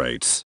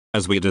evaporates,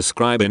 as we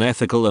describe in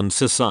Ethical and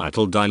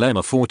Societal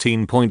Dilemma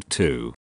 14.2.